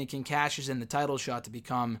before Kenny King cashes in the title shot to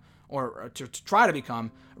become, or to try to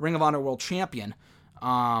become, Ring of Honor World Champion.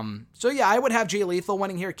 So yeah, I would have Jay Lethal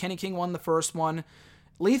winning here. Kenny King won the first one.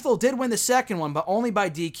 Lethal did win the second one, but only by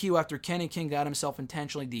DQ after Kenny King got himself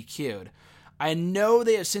intentionally DQ'd. I know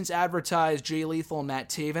they have since advertised Jay Lethal and Matt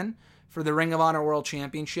Taven for the Ring of Honor World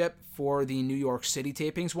Championship for the New York City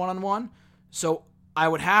tapings one-on-one. So I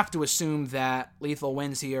would have to assume that Lethal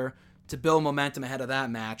wins here to build momentum ahead of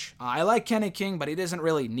that match. I like Kenny King, but he doesn't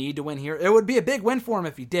really need to win here. It would be a big win for him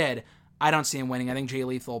if he did. I don't see him winning. I think Jay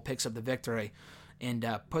Lethal picks up the victory and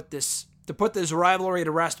put this rivalry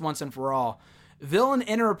to rest once and for all. Villain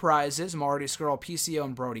Enterprises, Marty Scurll, PCO,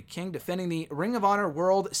 and Brody King defending the Ring of Honor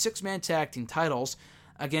World 6-Man Tag Team titles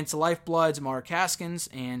against Lifeblood's Mark Haskins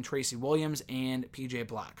and Tracy Williams and PJ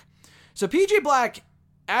Black. So PJ Black,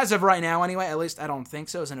 as of right now anyway, at least I don't think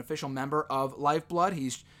so, is an official member of Lifeblood.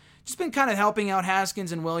 He's just been kind of helping out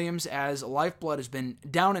Haskins and Williams as Lifeblood has been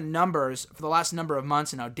down in numbers for the last number of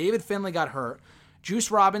months. And now David Finlay got hurt. Juice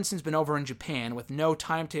Robinson's been over in Japan with no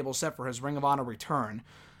timetable set for his Ring of Honor return.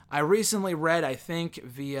 I recently read, I think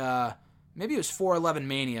via, maybe it was 411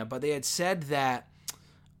 Mania, but they had said that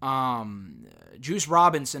Juice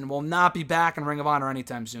Robinson will not be back in Ring of Honor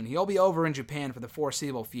anytime soon. He'll be over in Japan for the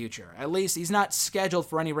foreseeable future. At least he's not scheduled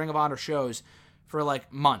for any Ring of Honor shows for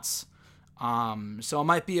like months. So it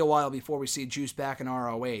might be a while before we see Juice back in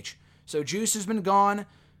ROH. So Juice has been gone.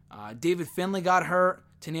 David Finlay got hurt.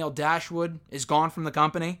 Tennille Dashwood is gone from the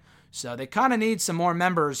company. So they kind of need some more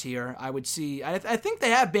members here. I would see. I think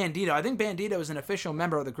they have Bandito. I think Bandito is an official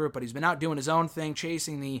member of the group, but he's been out doing his own thing,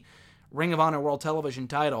 chasing the Ring of Honor World Television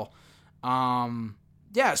title. So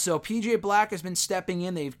PJ Black has been stepping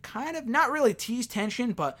in. They've kind of not really teased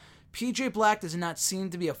tension, but PJ Black does not seem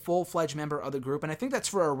to be a full-fledged member of the group, and I think that's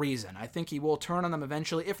for a reason. I think he will turn on them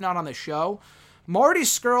eventually, if not on the show. Marty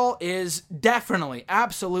Scurll is definitely,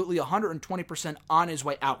 absolutely 120% on his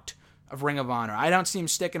way out of Ring of Honor. I don't see him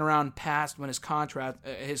sticking around past when his contract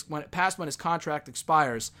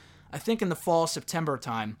expires. I think in the fall, September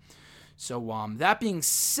time. So that being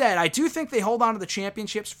said, I do think they hold on to the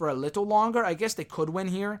championships for a little longer. I guess they could win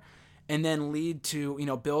here and then lead to,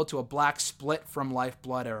 build to a Black split from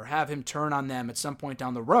Lifeblood or have him turn on them at some point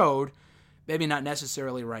down the road. Maybe not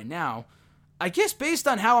necessarily right now. I guess based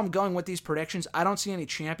on how I'm going with these predictions, I don't see any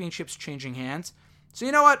championships changing hands. So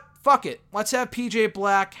you know what? Fuck it. Let's have PJ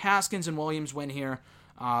Black, Haskins, and Williams win here.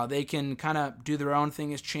 They can kind of do their own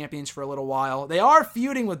thing as champions for a little while. They are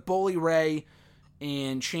feuding with Bully Ray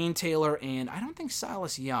and Shane Taylor, and I don't think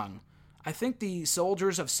Silas Young. I think the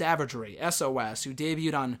Soldiers of Savagery, SOS, who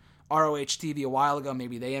debuted on ROH TV a while ago,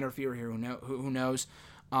 maybe they interfere here, who knows.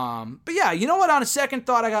 But yeah, you know what? On a second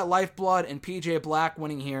thought, I got Lifeblood and PJ Black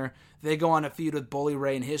winning here. They go on a feud with Bully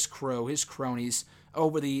Ray and his crew, his cronies,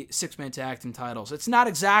 over the 6-Man Tag Team titles. It's not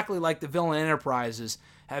exactly like the Villain Enterprises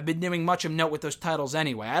have been doing much of note with those titles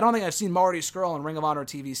anyway. I don't think I've seen Marty Scurll on Ring of Honor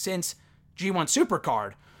TV since G1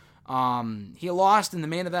 Supercard. He lost in the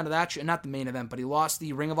main event of that, not the main event, but he lost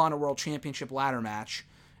the Ring of Honor World Championship ladder match.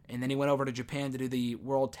 And then he went over to Japan to do the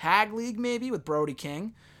World Tag League, maybe, with Brody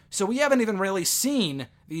King. So we haven't even really seen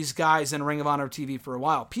these guys in Ring of Honor TV for a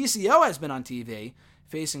while. PCO has been on TV,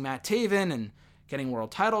 facing Matt Taven and getting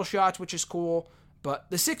world title shots, which is cool.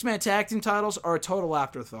 But the 6-Man Tag Team titles are a total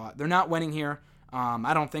afterthought. They're not winning here.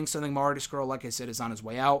 I don't think so. I think Marty Scurll, like I said, is on his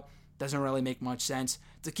way out. Doesn't really make much sense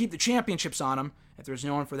to keep the championships on him if there's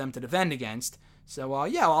no one for them to defend against. So,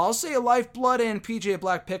 I'll say Lifeblood and PJ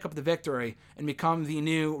Black pick up the victory and become the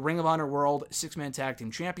new Ring of Honor World 6-Man Tag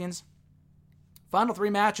Team champions. Final 3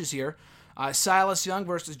 matches here. Silas Young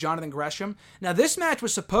versus Jonathan Gresham. Now, this match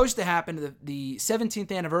was supposed to happen at the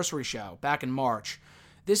 17th anniversary show back in March.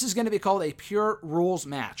 This is going to be called a Pure Rules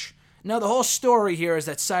match. Now, the whole story here is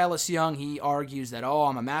that Silas Young, he argues that,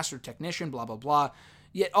 I'm a master technician, blah, blah, blah.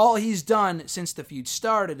 Yet all he's done since the feud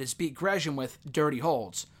started is beat Gresham with dirty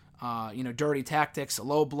holds. Dirty tactics,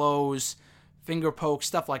 low blows, finger pokes,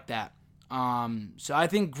 stuff like that. So I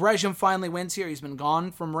think Gresham finally wins here. He's been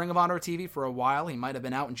gone from Ring of Honor TV for a while. He might have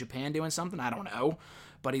been out in Japan doing something. I don't know.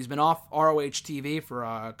 But he's been off ROH TV for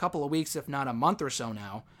a couple of weeks, if not a month or so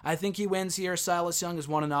now. I think he wins here. Silas Young has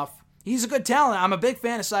won enough. He's a good talent. I'm a big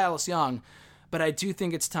fan of Silas Young. But I do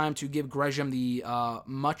think it's time to give Gresham the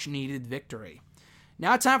much-needed victory.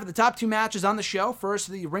 Now time for the top 2 matches on the show. First,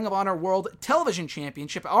 the Ring of Honor World Television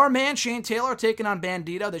Championship. Our man Shane Taylor taking on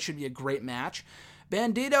Bandito. This should be a great match.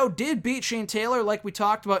 Bandito did beat Shane Taylor like we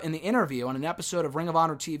talked about in the interview on an episode of Ring of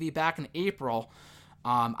Honor TV back in April.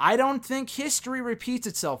 I don't think history repeats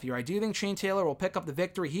itself here. I do think Shane Taylor will pick up the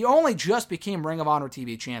victory. He only just became Ring of Honor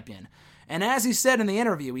TV champion. And as he said in the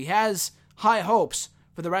interview, he has high hopes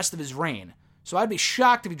for the rest of his reign. So I'd be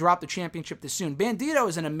shocked if he dropped the championship this soon. Bandito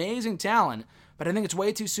is an amazing talent, but I think it's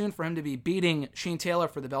way too soon for him to be beating Shane Taylor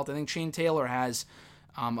for the belt. I think Shane Taylor has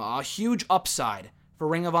a huge upside for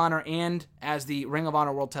Ring of Honor and as the Ring of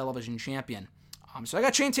Honor World Television Champion. So I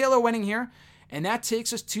got Shane Taylor winning here. And that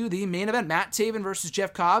takes us to the main event, Matt Taven versus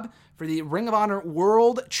Jeff Cobb for the Ring of Honor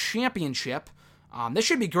World Championship. This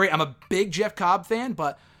should be great. I'm a big Jeff Cobb fan,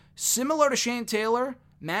 but similar to Shane Taylor,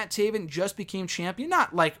 Matt Taven just became champion.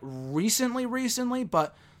 Not like recently,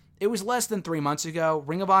 but it was less than 3 months ago.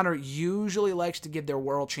 Ring of Honor usually likes to give their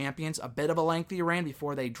world champions a bit of a lengthy reign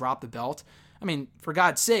before they drop the belt. I mean, for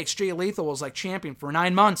God's sakes, Jay Lethal was like champion for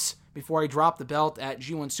 9 months before he dropped the belt at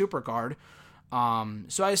G1 Supercard.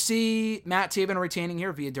 So I see Matt Taven retaining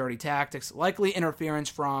here via Dirty Tactics, likely interference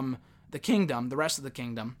from the Kingdom, the rest of the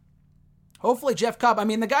Kingdom. Hopefully Jeff Cobb, I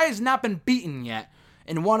mean, the guy has not been beaten yet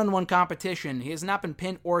in one-on-one competition. He has not been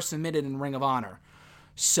pinned or submitted in Ring of Honor.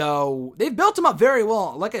 So they've built him up very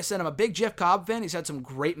well. Like I said, I'm a big Jeff Cobb fan. He's had some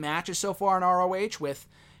great matches so far in ROH with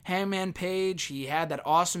Hangman Page. He had that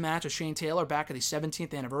awesome match with Shane Taylor back at the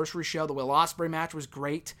 17th anniversary show. The Will Ospreay match was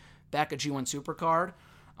great back at G1 Supercard.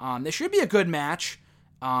 This should be a good match,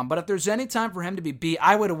 but if there's any time for him to be beat,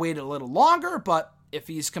 I would have waited a little longer, but if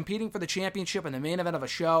he's competing for the championship in the main event of a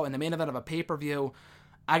show and the main event of a pay-per-view,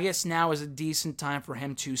 I guess now is a decent time for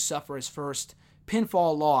him to suffer his first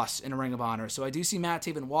pinfall loss in a Ring of Honor. So I do see Matt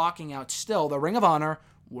Taven walking out still the Ring of Honor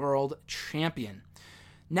World Champion.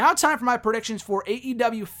 Now time for my predictions for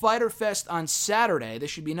AEW Fyter Fest on Saturday. This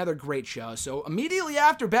should be another great show. So immediately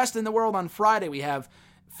after Best in the World on Friday, we have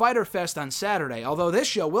Fyter Fest on Saturday. Although this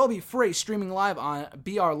show will be free, streaming live on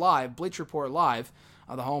BR Live, Bleach Report Live,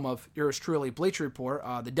 the home of yours truly, Bleach Report.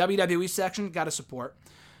 The WWE section, got to support.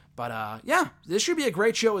 But yeah, this should be a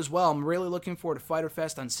great show as well. I'm really looking forward to Fyter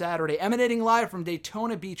Fest on Saturday, emanating live from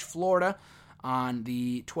Daytona Beach, Florida, on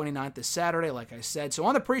the 29th this Saturday, like I said. So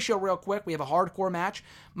on the pre-show real quick, we have a hardcore match.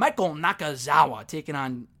 Michael Nakazawa taking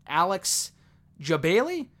on Alex J.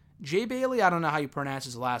 Bailey, I don't know how you pronounce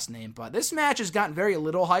his last name, but this match has gotten very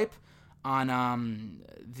little hype on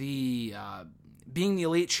the Being the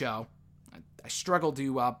Elite show. I struggled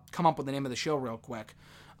to come up with the name of the show real quick.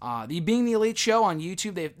 The Being the Elite show on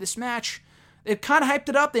YouTube, they've kind of hyped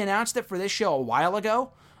it up. They announced it for this show a while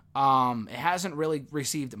ago. It hasn't really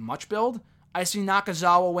received much build. I see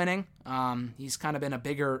Nakazawa winning. He's kind of been a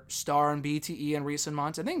bigger star in BTE in recent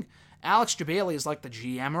months. I think Alex J. Bailey is like the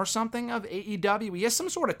GM or something of AEW. He has some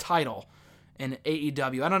sort of title in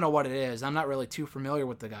AEW. I don't know what it is. I'm not really too familiar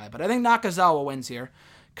with the guy, but I think Nakazawa wins here.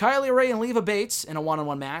 Kylie Ray and Leva Bates in a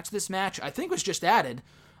one-on-one match. This match, I think, was just added.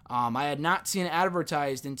 I had not seen it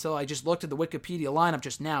advertised until I just looked at the Wikipedia lineup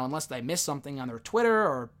just now, unless I missed something on their Twitter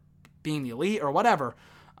or Being the Elite or whatever.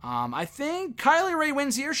 I think Kylie Ray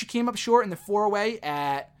wins here. She came up short in the 4-way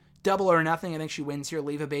at Double or Nothing. I think she wins here.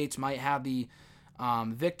 Leva Bates might have the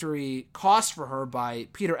victory cost for her by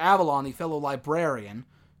Peter Avalon, the fellow librarian.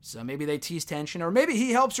 So maybe they tease tension, or maybe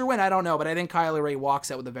he helps her win. I don't know, but I think Kylie Ray walks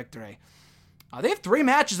out with the victory. They have 3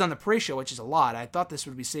 matches on the pre-show, which is a lot. I thought this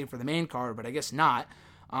would be saved for the main card, but I guess not.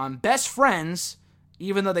 Best Friends,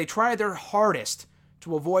 even though they tried their hardest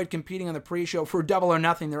to avoid competing on the pre-show for Double or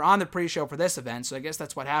Nothing, they're on the pre-show for this event, so I guess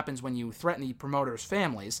that's what happens when you threaten the promoters'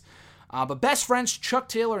 families. But Best Friends, Chuck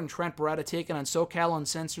Taylor and Trent Beretta taking on SoCal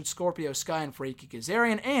Uncensored, Scorpio Sky and Frankie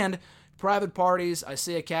Kazarian, and Private Parties,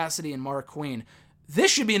 Isaiah Cassidy and Mark Queen.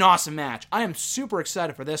 This should be an awesome match. I am super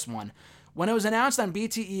excited for this one. When it was announced on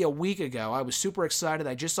BTE a week ago, I was super excited.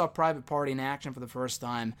 I just saw Private Party in action for the first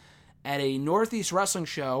time at a Northeast Wrestling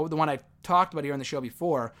show, the one I talked about here on the show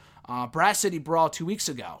before, Brass City Brawl 2 weeks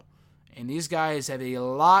ago. And these guys have a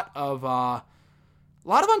lot of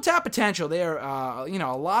untapped potential. They are,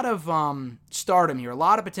 a lot of stardom here, a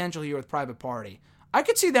lot of potential here with Private Party. I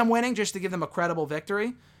could see them winning just to give them a credible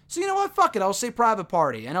victory. So you know what? Fuck it. I'll say Private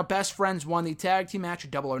Party. I know Best Friends won the tag team match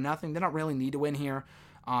at Double or Nothing. They don't really need to win here.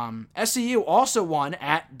 SCU also won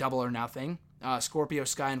at Double or Nothing. Scorpio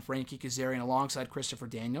Sky and Frankie Kazarian alongside Christopher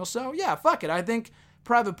Daniels. So yeah, fuck it. I think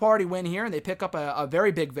Private Party win here, and they pick up a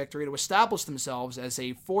very big victory to establish themselves as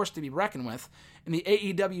a force to be reckoned with in the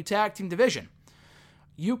AEW Tag Team Division.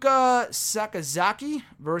 Yuka Sakazaki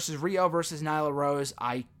versus Rio versus Nyla Rose.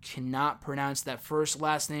 I cannot pronounce that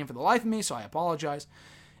last name for the life of me, so I apologize.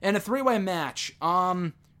 And a 3-way match.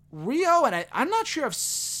 Rio, and I'm not sure if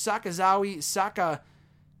Sakazaki,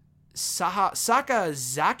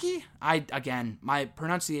 again, my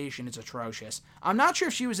pronunciation is atrocious. I'm not sure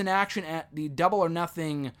if she was in action at the Double or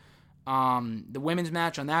Nothing, the women's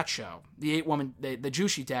match on that show. The 8-woman, the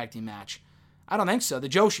Jushi tag team match. I don't think so. The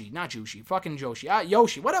Joshi, not Jushi. Fucking Joshi.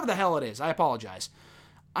 Yoshi, whatever the hell it is. I apologize.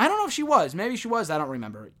 I don't know if she was. Maybe she was. I don't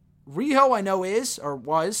remember. Riho, I know is, or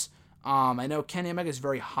was. I know Kenny Omega is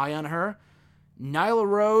very high on her. Nyla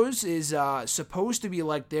Rose is supposed to be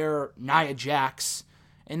like their Nia Jax.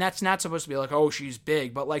 And that's not supposed to be like, oh, she's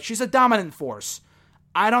big. But like, she's a dominant force.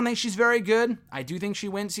 I don't think she's very good. I do think she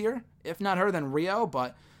wins here If not her, then Rio,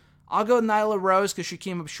 but I'll go with Nyla Rose because she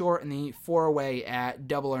came up short in the 4-way at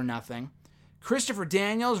Double or Nothing. Christopher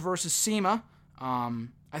Daniels versus CIMA.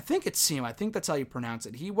 I think it's CIMA. I think that's how you pronounce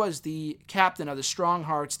it. He was the captain of the Strong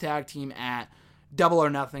Hearts tag team at Double or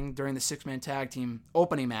Nothing during the 6-man tag team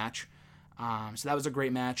opening match. So that was a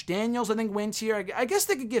great match. Daniels, I think, wins here. I guess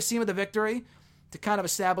they could give CIMA the victory to kind of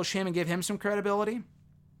establish him and give him some credibility,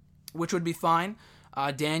 which would be fine.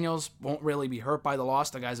 Daniels won't really be hurt by the loss.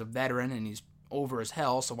 The guy's a veteran, and he's over as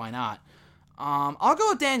hell, so why not? I'll go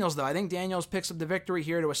with Daniels, though. I think Daniels picks up the victory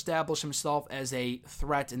here to establish himself as a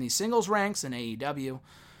threat in the singles ranks in AEW.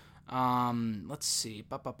 Let's see.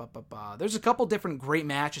 There's a couple different great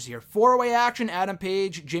matches here. 4-way action, Adam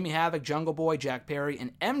Page, Jimmy Havoc, Jungle Boy, Jack Perry,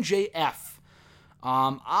 and MJF.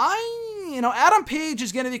 Adam Page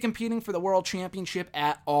is going to be competing for the World Championship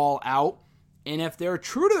at All Out. And if they're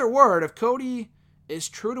true to their word, if Cody is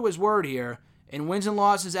true to his word here, and wins and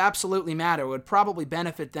losses absolutely matter, it would probably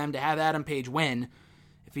benefit them to have Adam Page win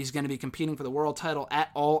if he's going to be competing for the world title at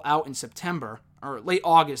All Out in September, or late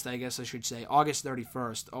August, I guess I should say, August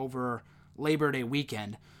 31st, over Labor Day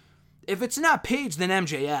weekend. If it's not Page, then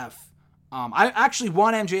MJF. I actually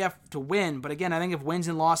want MJF to win, but again, I think if wins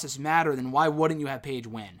and losses matter, then why wouldn't you have Page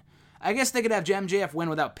win? I guess they could have MJF win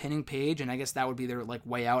without pinning Page, and I guess that would be their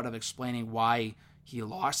way out of explaining why he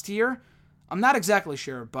lost here. I'm not exactly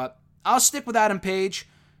sure, but I'll stick with Adam Page.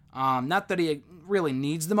 Not that he really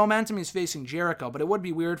needs the momentum. He's facing Jericho, but it would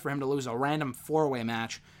be weird for him to lose a random 4-way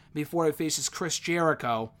match before he faces Chris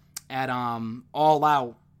Jericho at All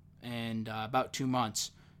Out in about 2 months.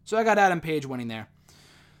 So I got Adam Page winning there.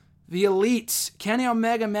 The Elite, Kenny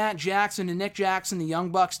Omega, Matt Jackson, and Nick Jackson, the Young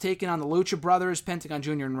Bucks, taking on the Lucha Brothers, Pentagon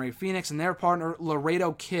Jr. and Rey Fenix, and their partner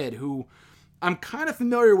Laredo Kid, who I'm kind of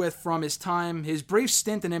familiar with from his brief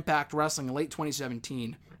stint in Impact Wrestling in late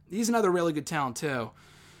 2017. He's another really good talent, too.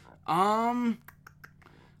 I'll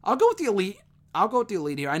go with the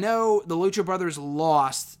Elite here. I know the Lucha Brothers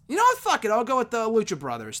lost. You know what? Fuck it. I'll go with the Lucha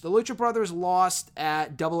Brothers. The Lucha Brothers lost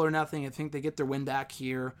at Double or Nothing. I think they get their win back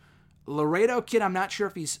here. Laredo Kid, I'm not sure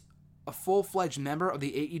if he's a full-fledged member of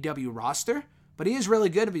the AEW roster, but he is really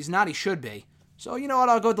good. If he's not, he should be. So, you know what?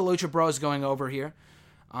 I'll go with the Lucha Bros going over here.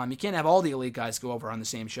 You can't have all the Elite guys go over on the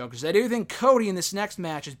same show, because I do think Cody in this next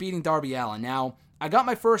match is beating Darby Allin. Now, I got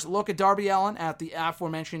my first look at Darby Allin at the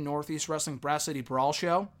aforementioned Northeast Wrestling Brass City Brawl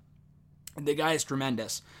show, and the guy is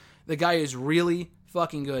tremendous. The guy is really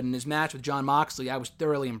fucking good. In his match with Jon Moxley, I was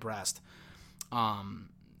thoroughly impressed.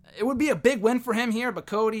 It would be a big win for him here, but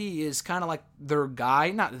Cody is kind of like their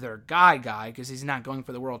guy. Not their guy, because he's not going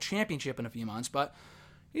for the World Championship in a few months, but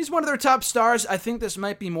he's one of their top stars. I think this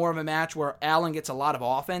might be more of a match where Allin gets a lot of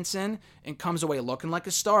offense in and comes away looking like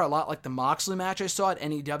a star, a lot like the Moxley match I saw at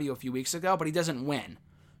NEW a few weeks ago, but he doesn't win.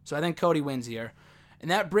 So I think Cody wins here.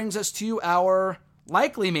 And that brings us to our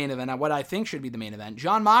likely main event, what I think should be the main event.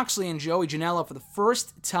 Jon Moxley and Joey Janela for the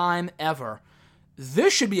first time ever.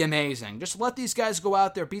 This should be amazing. Just let these guys go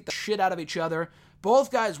out there, beat the shit out of each other.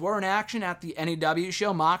 Both guys were in action at the NEW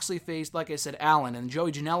show. Moxley faced, like I said, Allin, and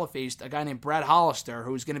Joey Janela faced a guy named Brad Hollister,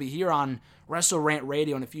 who's going to be here on Wrestle Rant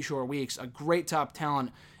Radio in a few short weeks. A great top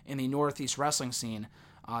talent in the Northeast wrestling scene.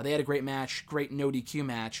 They had a great match, great no DQ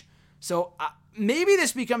match. So maybe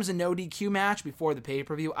this becomes a no DQ match before the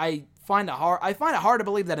pay-per-view. I find it hard to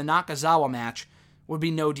believe that a Nakazawa match would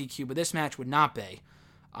be no DQ, but this match would not be.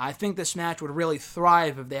 I think this match would really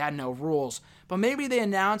thrive if they had no rules. But maybe they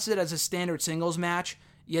announce it as a standard singles match,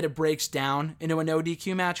 yet it breaks down into a no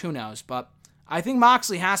DQ match. Who knows? But I think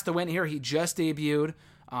Moxley has to win here. He just debuted.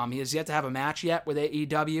 He has yet to have a match yet with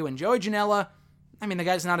AEW. And Joey Janela, I mean, the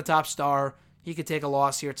guy's not a top star. He could take a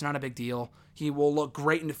loss here. It's not a big deal. He will look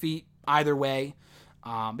great in defeat either way.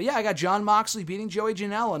 But yeah, I got Jon Moxley beating Joey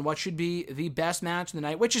Janela in what should be the best match of the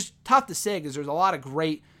night, which is tough to say because there's a lot of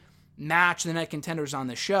great match of the night contenders on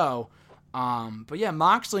the show. But yeah,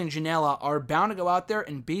 Moxley and Janela are bound to go out there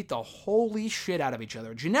and beat the holy shit out of each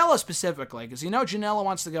other. Janela specifically, because Janela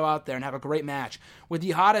wants to go out there and have a great match with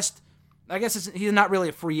the hottest, I guess he's not really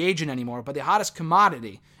a free agent anymore, but the hottest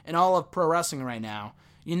commodity in all of pro wrestling right now.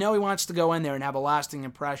 He wants to go in there and have a lasting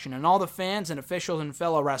impression on all the fans and officials and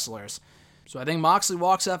fellow wrestlers. So I think Moxley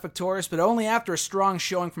walks out victorious, but only after a strong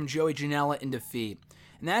showing from Joey Janela in defeat.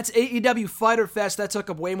 And that's AEW Fyter Fest. That took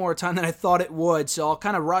up way more time than I thought it would, so I'll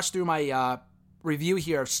kind of rush through my review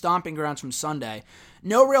here of Stomping Grounds from Sunday.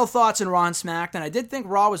 No real thoughts on Raw and SmackDown. I did think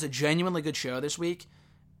Raw was a genuinely good show this week.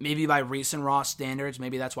 Maybe by recent Raw standards.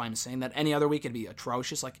 Maybe that's why I'm saying that. Any other week it'd be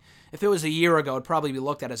atrocious. Like, if it was a year ago, it'd probably be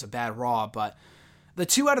looked at as a bad Raw. But the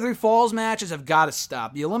 2 out of 3 Falls matches have got to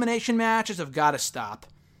stop. The elimination matches have got to stop.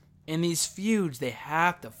 And these feuds, they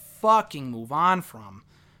have to fucking move on from.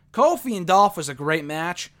 Kofi and Dolph was a great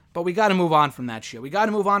match, but we got to move on from that shit. We got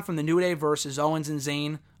to move on from the New Day versus Owens and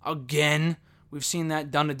Zayn again. We've seen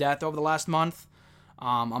that done to death over the last month.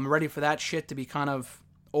 I'm ready for that shit to be kind of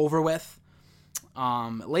over with.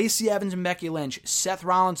 Lacey Evans and Becky Lynch, Seth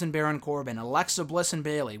Rollins and Baron Corbin, Alexa Bliss and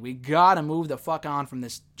Bayley. We gotta move the fuck on from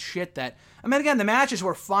this shit that... I mean, again, the matches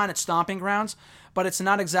were fun at Stomping Grounds, but it's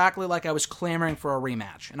not exactly like I was clamoring for a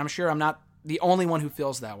rematch. And I'm sure I'm not the only one who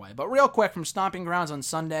feels that way. But real quick, from Stomping Grounds on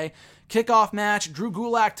Sunday, kickoff match, Drew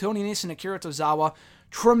Gulak, Tony Nese, and Akira Tozawa.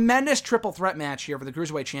 Tremendous triple threat match here for the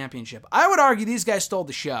Cruiserweight Championship. I would argue these guys stole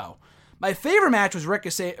the show. My favorite match was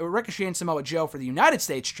Ricochet and Samoa Joe for the United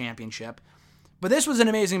States Championship. But this was an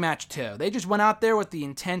amazing match, too. They just went out there with the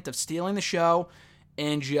intent of stealing the show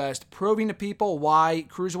and just proving to people why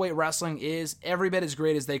Cruiserweight Wrestling is every bit as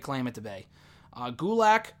great as they claim it to be.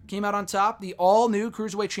 Gulak came out on top, the all-new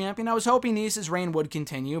Cruiserweight Champion. I was hoping Nese's reign would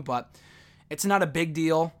continue, but it's not a big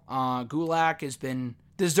deal. Gulak has been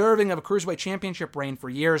deserving of a Cruiserweight Championship reign for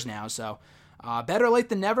years now, so better late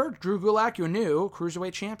than never. Drew Gulak, your new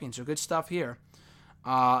Cruiserweight Champion, so good stuff here.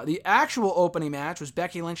 The actual opening match was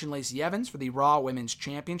Becky Lynch and Lacey Evans for the Raw Women's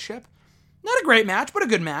Championship. Not a great match, but a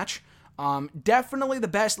good match. Definitely the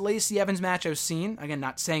best Lacey Evans match I've seen. Again,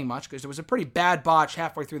 not saying much, because there was a pretty bad botch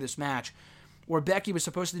halfway through this match where Becky was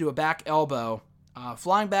supposed to do a back elbow,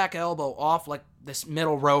 flying back elbow off like this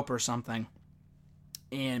middle rope or something.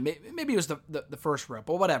 And maybe it was the first rope,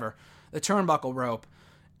 or whatever, the turnbuckle rope.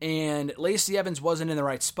 And Lacey Evans wasn't in the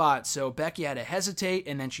right spot, so Becky had to hesitate,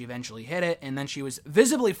 and then she eventually hit it, and then she was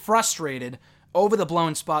visibly frustrated over the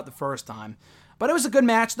blown spot the first time. But it was a good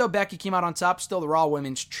match, though. Becky came out on top, still the Raw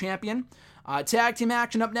Women's Champion. Tag team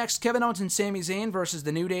action up next, Kevin Owens and Sami Zayn versus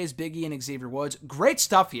the New Day's Big E and Xavier Woods. Great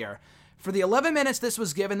stuff here. For the 11 minutes this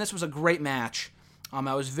was given, this was a great match.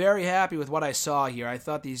 I was very happy with what I saw here. I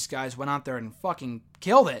thought these guys went out there and fucking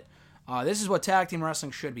killed it. This is what tag team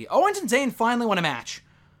wrestling should be. Owens and Zayn finally won a match,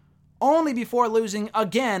 only before losing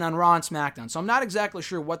again on Raw and SmackDown. So I'm not exactly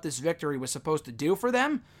sure what this victory was supposed to do for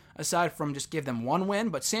them, aside from just give them one win.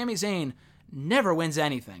 But Sami Zayn never wins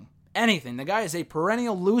anything. The guy is a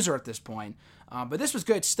perennial loser at this point. But this was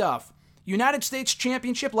good stuff. United States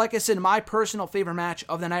Championship, like I said, my personal favorite match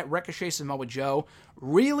of the night, Ricochet Samoa Joe.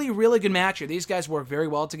 Really, really good match here. These guys work very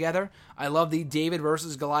well together. I love the David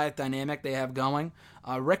versus Goliath dynamic they have going.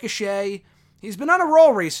 Ricochet, he's been on a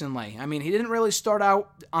roll recently. I mean, he didn't really start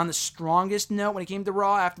out on the strongest note when he came to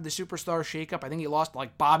Raw after the Superstar shakeup. I think he lost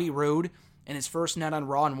like Bobby Roode in his first night on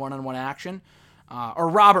Raw in one-on-one action. Or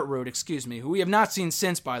Robert Roode, excuse me, who we have not seen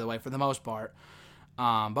since, by the way, for the most part.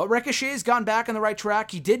 But Ricochet's gotten back on the right track.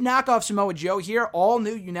 He did knock off Samoa Joe here, all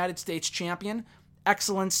new United States champion.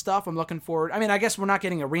 Excellent stuff. I'm looking forward. I mean, I guess we're not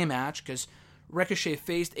getting a rematch because Ricochet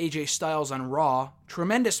faced AJ Styles on Raw.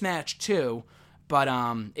 Tremendous match, too. But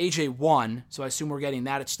AJ won, so I assume we're getting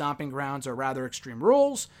that at Stomping Grounds, or rather Extreme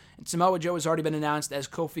Rules. And Samoa Joe has already been announced as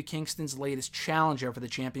Kofi Kingston's latest challenger for the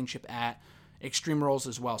championship at Extreme Rules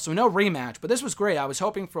as well. So no rematch, but this was great. I was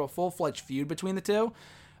hoping for a full-fledged feud between the two.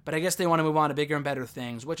 But I guess they want to move on to bigger and better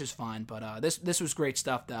things, which is fine. But this was great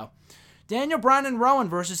stuff, though. Daniel Bryan and Rowan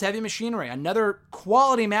versus Heavy Machinery. Another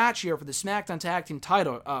quality match here for the SmackDown Tag Team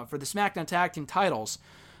title. Titles.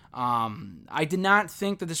 I did not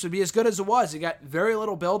think that this would be as good as it was. It got very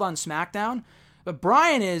little build on SmackDown, but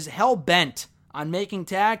Bryan is hell bent on making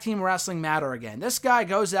tag team wrestling matter again. This guy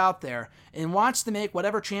goes out there and wants to make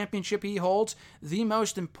whatever championship he holds the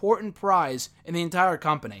most important prize in the entire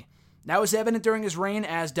company. That was evident during his reign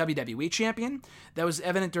as WWE Champion. That was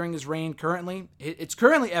evident during his reign currently. It's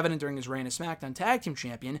currently evident during his reign as SmackDown Tag Team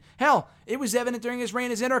Champion. Hell, it was evident during his reign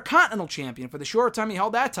as Intercontinental Champion for the short time he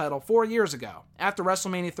held that title 4 years ago, after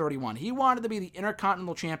WrestleMania 31. He wanted to be the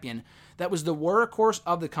Intercontinental Champion that was the workhorse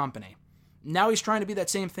of the company. Now he's trying to be that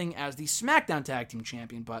same thing as the SmackDown Tag Team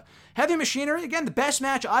Champion. But Heavy Machinery, again, the best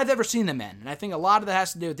match I've ever seen them in. And I think a lot of that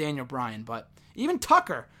has to do with Daniel Bryan. But even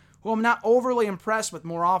Tucker, who I'm not overly impressed with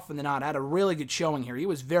more often than not, had a really good showing here. He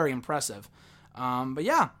was very impressive. But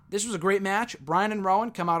yeah, this was a great match. Bryan and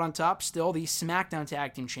Rowan come out on top, still the SmackDown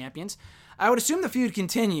Tag Team Champions. I would assume the feud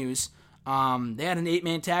continues. They had an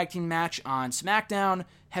 8-man tag team match on SmackDown.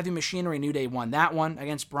 Heavy Machinery, New Day won that one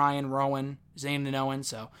against Bryan, Rowan, Zayn, and Owens.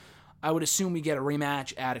 So I would assume we get a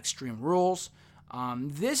rematch at Extreme Rules.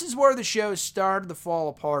 This is where the show started to fall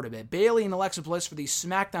apart a bit. Bayley and Alexa Bliss for the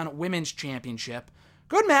SmackDown Women's Championship.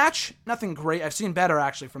 Good match. Nothing great. I've seen better,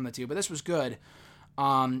 actually, from the two, but this was good.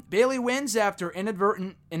 Bayley wins after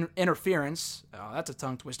inadvertent interference. Oh, that's a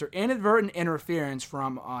tongue twister. Inadvertent interference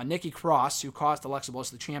from Nikki Cross, who cost Alexa Bliss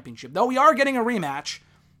the championship. Though we are getting a rematch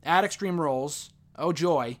at Extreme Rules. Oh,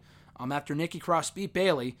 joy. After Nikki Cross beat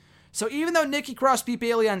Bayley. So even though Nikki Cross beat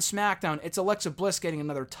Bayley on SmackDown, it's Alexa Bliss getting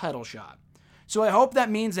another title shot. So I hope that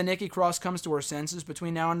means that Nikki Cross comes to her senses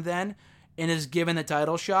between now and then and is given the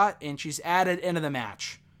title shot, and she's added into the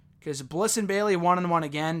match. Because Bliss and Bayley 1-on-1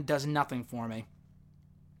 again does nothing for me.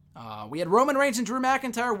 We had Roman Reigns and Drew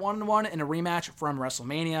McIntyre 1-on-1 in a rematch from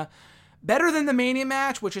WrestleMania. Better than the Mania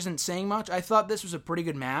match, which isn't saying much. I thought this was a pretty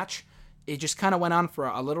good match. It just kind of went on for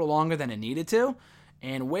a little longer than it needed to.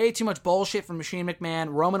 And way too much bullshit from Machine McMahon.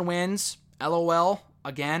 Roman wins. LOL.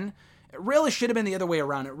 Again. It really should have been the other way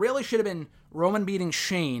around. It really should have been Roman beating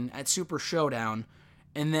Shane at Super Showdown.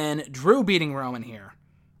 And then Drew beating Roman here.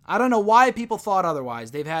 I don't know why people thought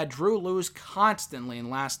otherwise. They've had Drew lose constantly in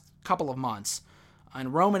the last couple of months.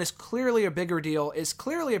 And Roman is clearly a bigger deal. Is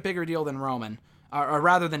clearly a bigger deal than Roman. Or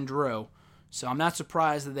rather than Drew. So I'm not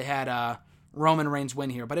surprised that they had Roman Reigns win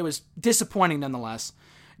here. But it was disappointing nonetheless.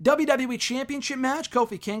 WWE Championship match.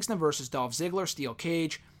 Kofi Kingston versus Dolph Ziggler. Steel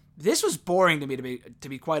cage. This was boring to me, to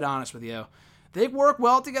be quite honest with you. They work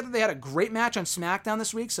well together. They had a great match on SmackDown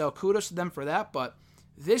this week. So kudos to them for that. But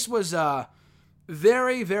this was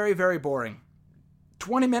very, very, very boring.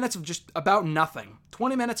 20 minutes of just about nothing.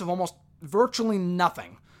 20 minutes of almost virtually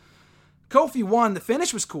nothing. Kofi won. The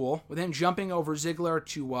finish was cool, with him jumping over Ziggler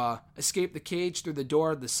to escape the cage through the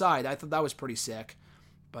door of the side. I thought that was pretty sick.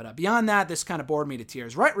 But beyond that, this kind of bored me to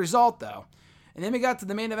tears. Right result, though. And then we got to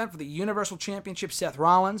the main event for the Universal Championship, Seth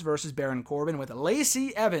Rollins versus Baron Corbin, with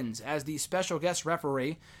Lacey Evans as the special guest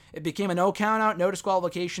referee. It became a no count-out, no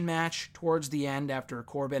disqualification match towards the end after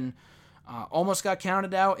Corbin almost got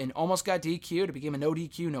counted out and almost got DQ'd. It became a no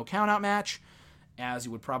DQ, no count-out match, as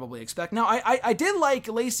you would probably expect. Now, I did like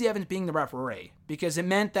Lacey Evans being the referee, because it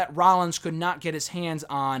meant that Rollins could not get his hands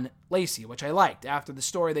on Lacey, which I liked, after the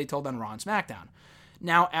story they told on Raw and SmackDown.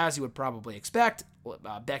 Now, as you would probably expect,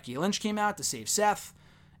 Becky Lynch came out to save Seth,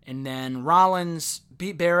 and then Rollins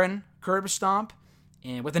beat Baron, curb stomp,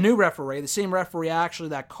 and with a new referee, the same referee actually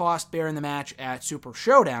that cost Baron the match at Super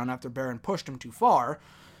Showdown after Baron pushed him too far.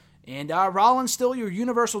 And Rollins still your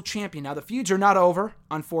Universal Champion. Now, the feuds are not over,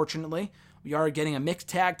 unfortunately. We are getting a mixed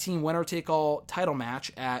tag team winner-take-all title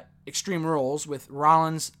match at Extreme Rules with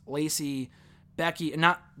Rollins, Lacey, Becky,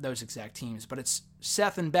 not those exact teams, but it's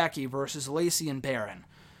Seth and Becky versus Lacey and Baron.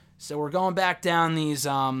 So we're going back down these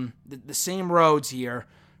the same roads here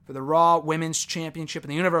for the Raw Women's Championship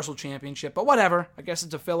and the Universal Championship, but whatever. I guess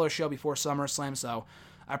it's a filler show before SummerSlam, so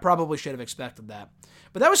I probably should have expected that.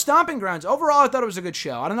 But that was Stomping Grounds. Overall, I thought it was a good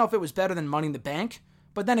show. I don't know if it was better than Money in the Bank,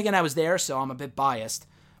 but then again, I was there, so I'm a bit biased.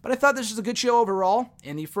 But I thought this was a good show overall,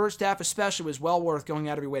 and the first half especially was well worth going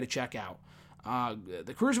out of your way to check out.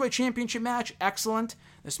 The Cruiserweight Championship match, excellent.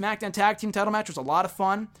 The SmackDown Tag Team title match was a lot of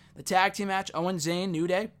fun. The tag team match, Owen Zayn, New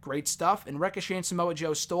Day, great stuff. And Ricochet and Samoa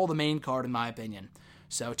Joe stole the main card, in my opinion.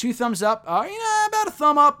 So 2 thumbs up, about a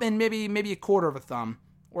thumb up and maybe a quarter of a thumb,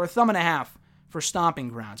 or a thumb and a half for Stomping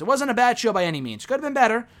Grounds. It wasn't a bad show by any means. Could have been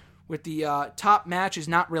better, with the top matches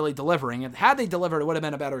not really delivering. Had they delivered, it would have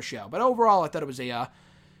been a better show. But overall, I thought it was a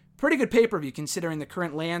pretty good pay-per-view considering the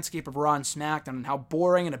current landscape of Raw and SmackDown and how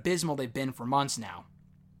boring and abysmal they've been for months now.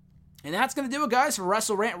 And that's going to do it, guys, for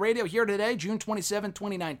Wrestle Rant Radio here today, June 27,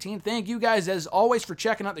 2019. Thank you guys, as always, for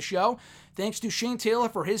checking out the show. Thanks to Shane Taylor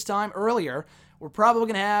for his time earlier. We're probably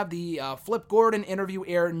going to have the Flip Gordon interview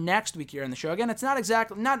air next week here on the show. Again, it's not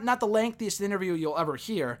exactly, not the lengthiest interview you'll ever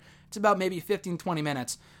hear. It's about maybe 15, 20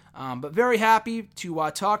 minutes. But very happy to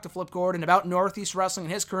talk to Flip Gordon about Northeast Wrestling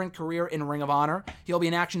and his current career in Ring of Honor. He'll be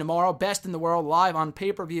in action tomorrow, Best in the World, live on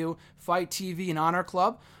pay-per-view, Fight TV, and Honor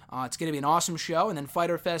Club. It's going to be an awesome show. And then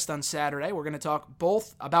Fyter Fest on Saturday. We're going to talk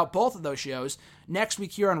about both of those shows next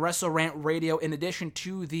week here on Wrestle Rant Radio, in addition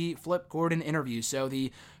to the Flip Gordon interview. So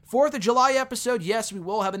the 4th of July episode, yes, we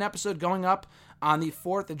will have an episode going up on the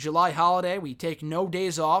 4th of July holiday. We take no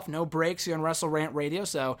days off, no breaks here on Wrestle Rant Radio,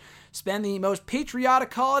 so spend the most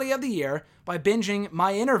patriotic holiday of the year by binging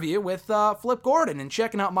my interview with Flip Gordon and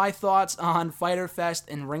checking out my thoughts on Fyter Fest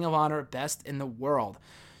and Ring of Honor Best in the World.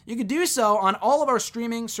 You can do so on all of our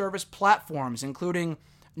streaming service platforms, including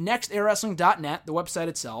nextairwrestling.net, the website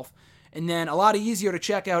itself, and then a lot easier to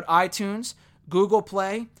check out iTunes, Google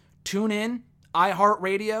Play, TuneIn,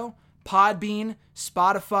 iHeartRadio, Podbean,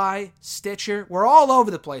 Spotify, Stitcher. We're all over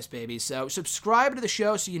the place, baby. So subscribe to the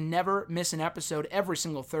show so you never miss an episode every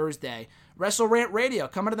single Thursday. Wrestle Rant Radio,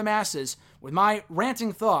 coming to the masses with my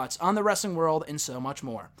ranting thoughts on the wrestling world and so much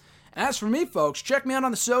more. And as for me, folks, check me out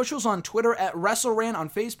on the socials, on Twitter at WrestleRant, on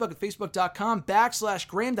Facebook at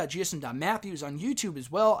facebook.com/Graham.GSM.Matthews, on YouTube as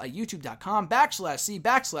well at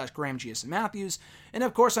youtube.com/C/Graham GSM Matthews, and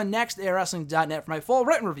of course on nextairwrestling.net for my full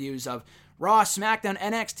written reviews of Raw, SmackDown,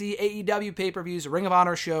 NXT, AEW pay-per-views, Ring of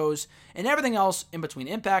Honor shows, and everything else in between.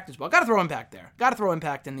 Impact as well. Got to throw Impact there. Got to throw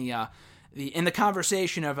Impact in the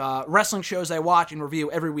conversation of wrestling shows I watch and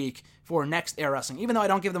review every week for Next Air Wrestling. Even though I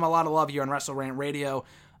don't give them a lot of love here on Wrestle Rant Radio,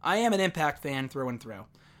 I am an Impact fan through and through.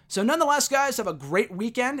 So nonetheless, guys, have a great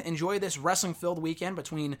weekend. Enjoy this wrestling-filled weekend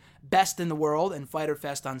between Best in the World and Fyter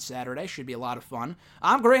Fest on Saturday. Should be a lot of fun.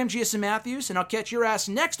 I'm Graham Giason Matthews, and I'll catch your ass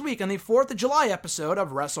next week on the 4th of July episode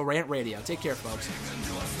of Wrestle Rant Radio. Take care, folks.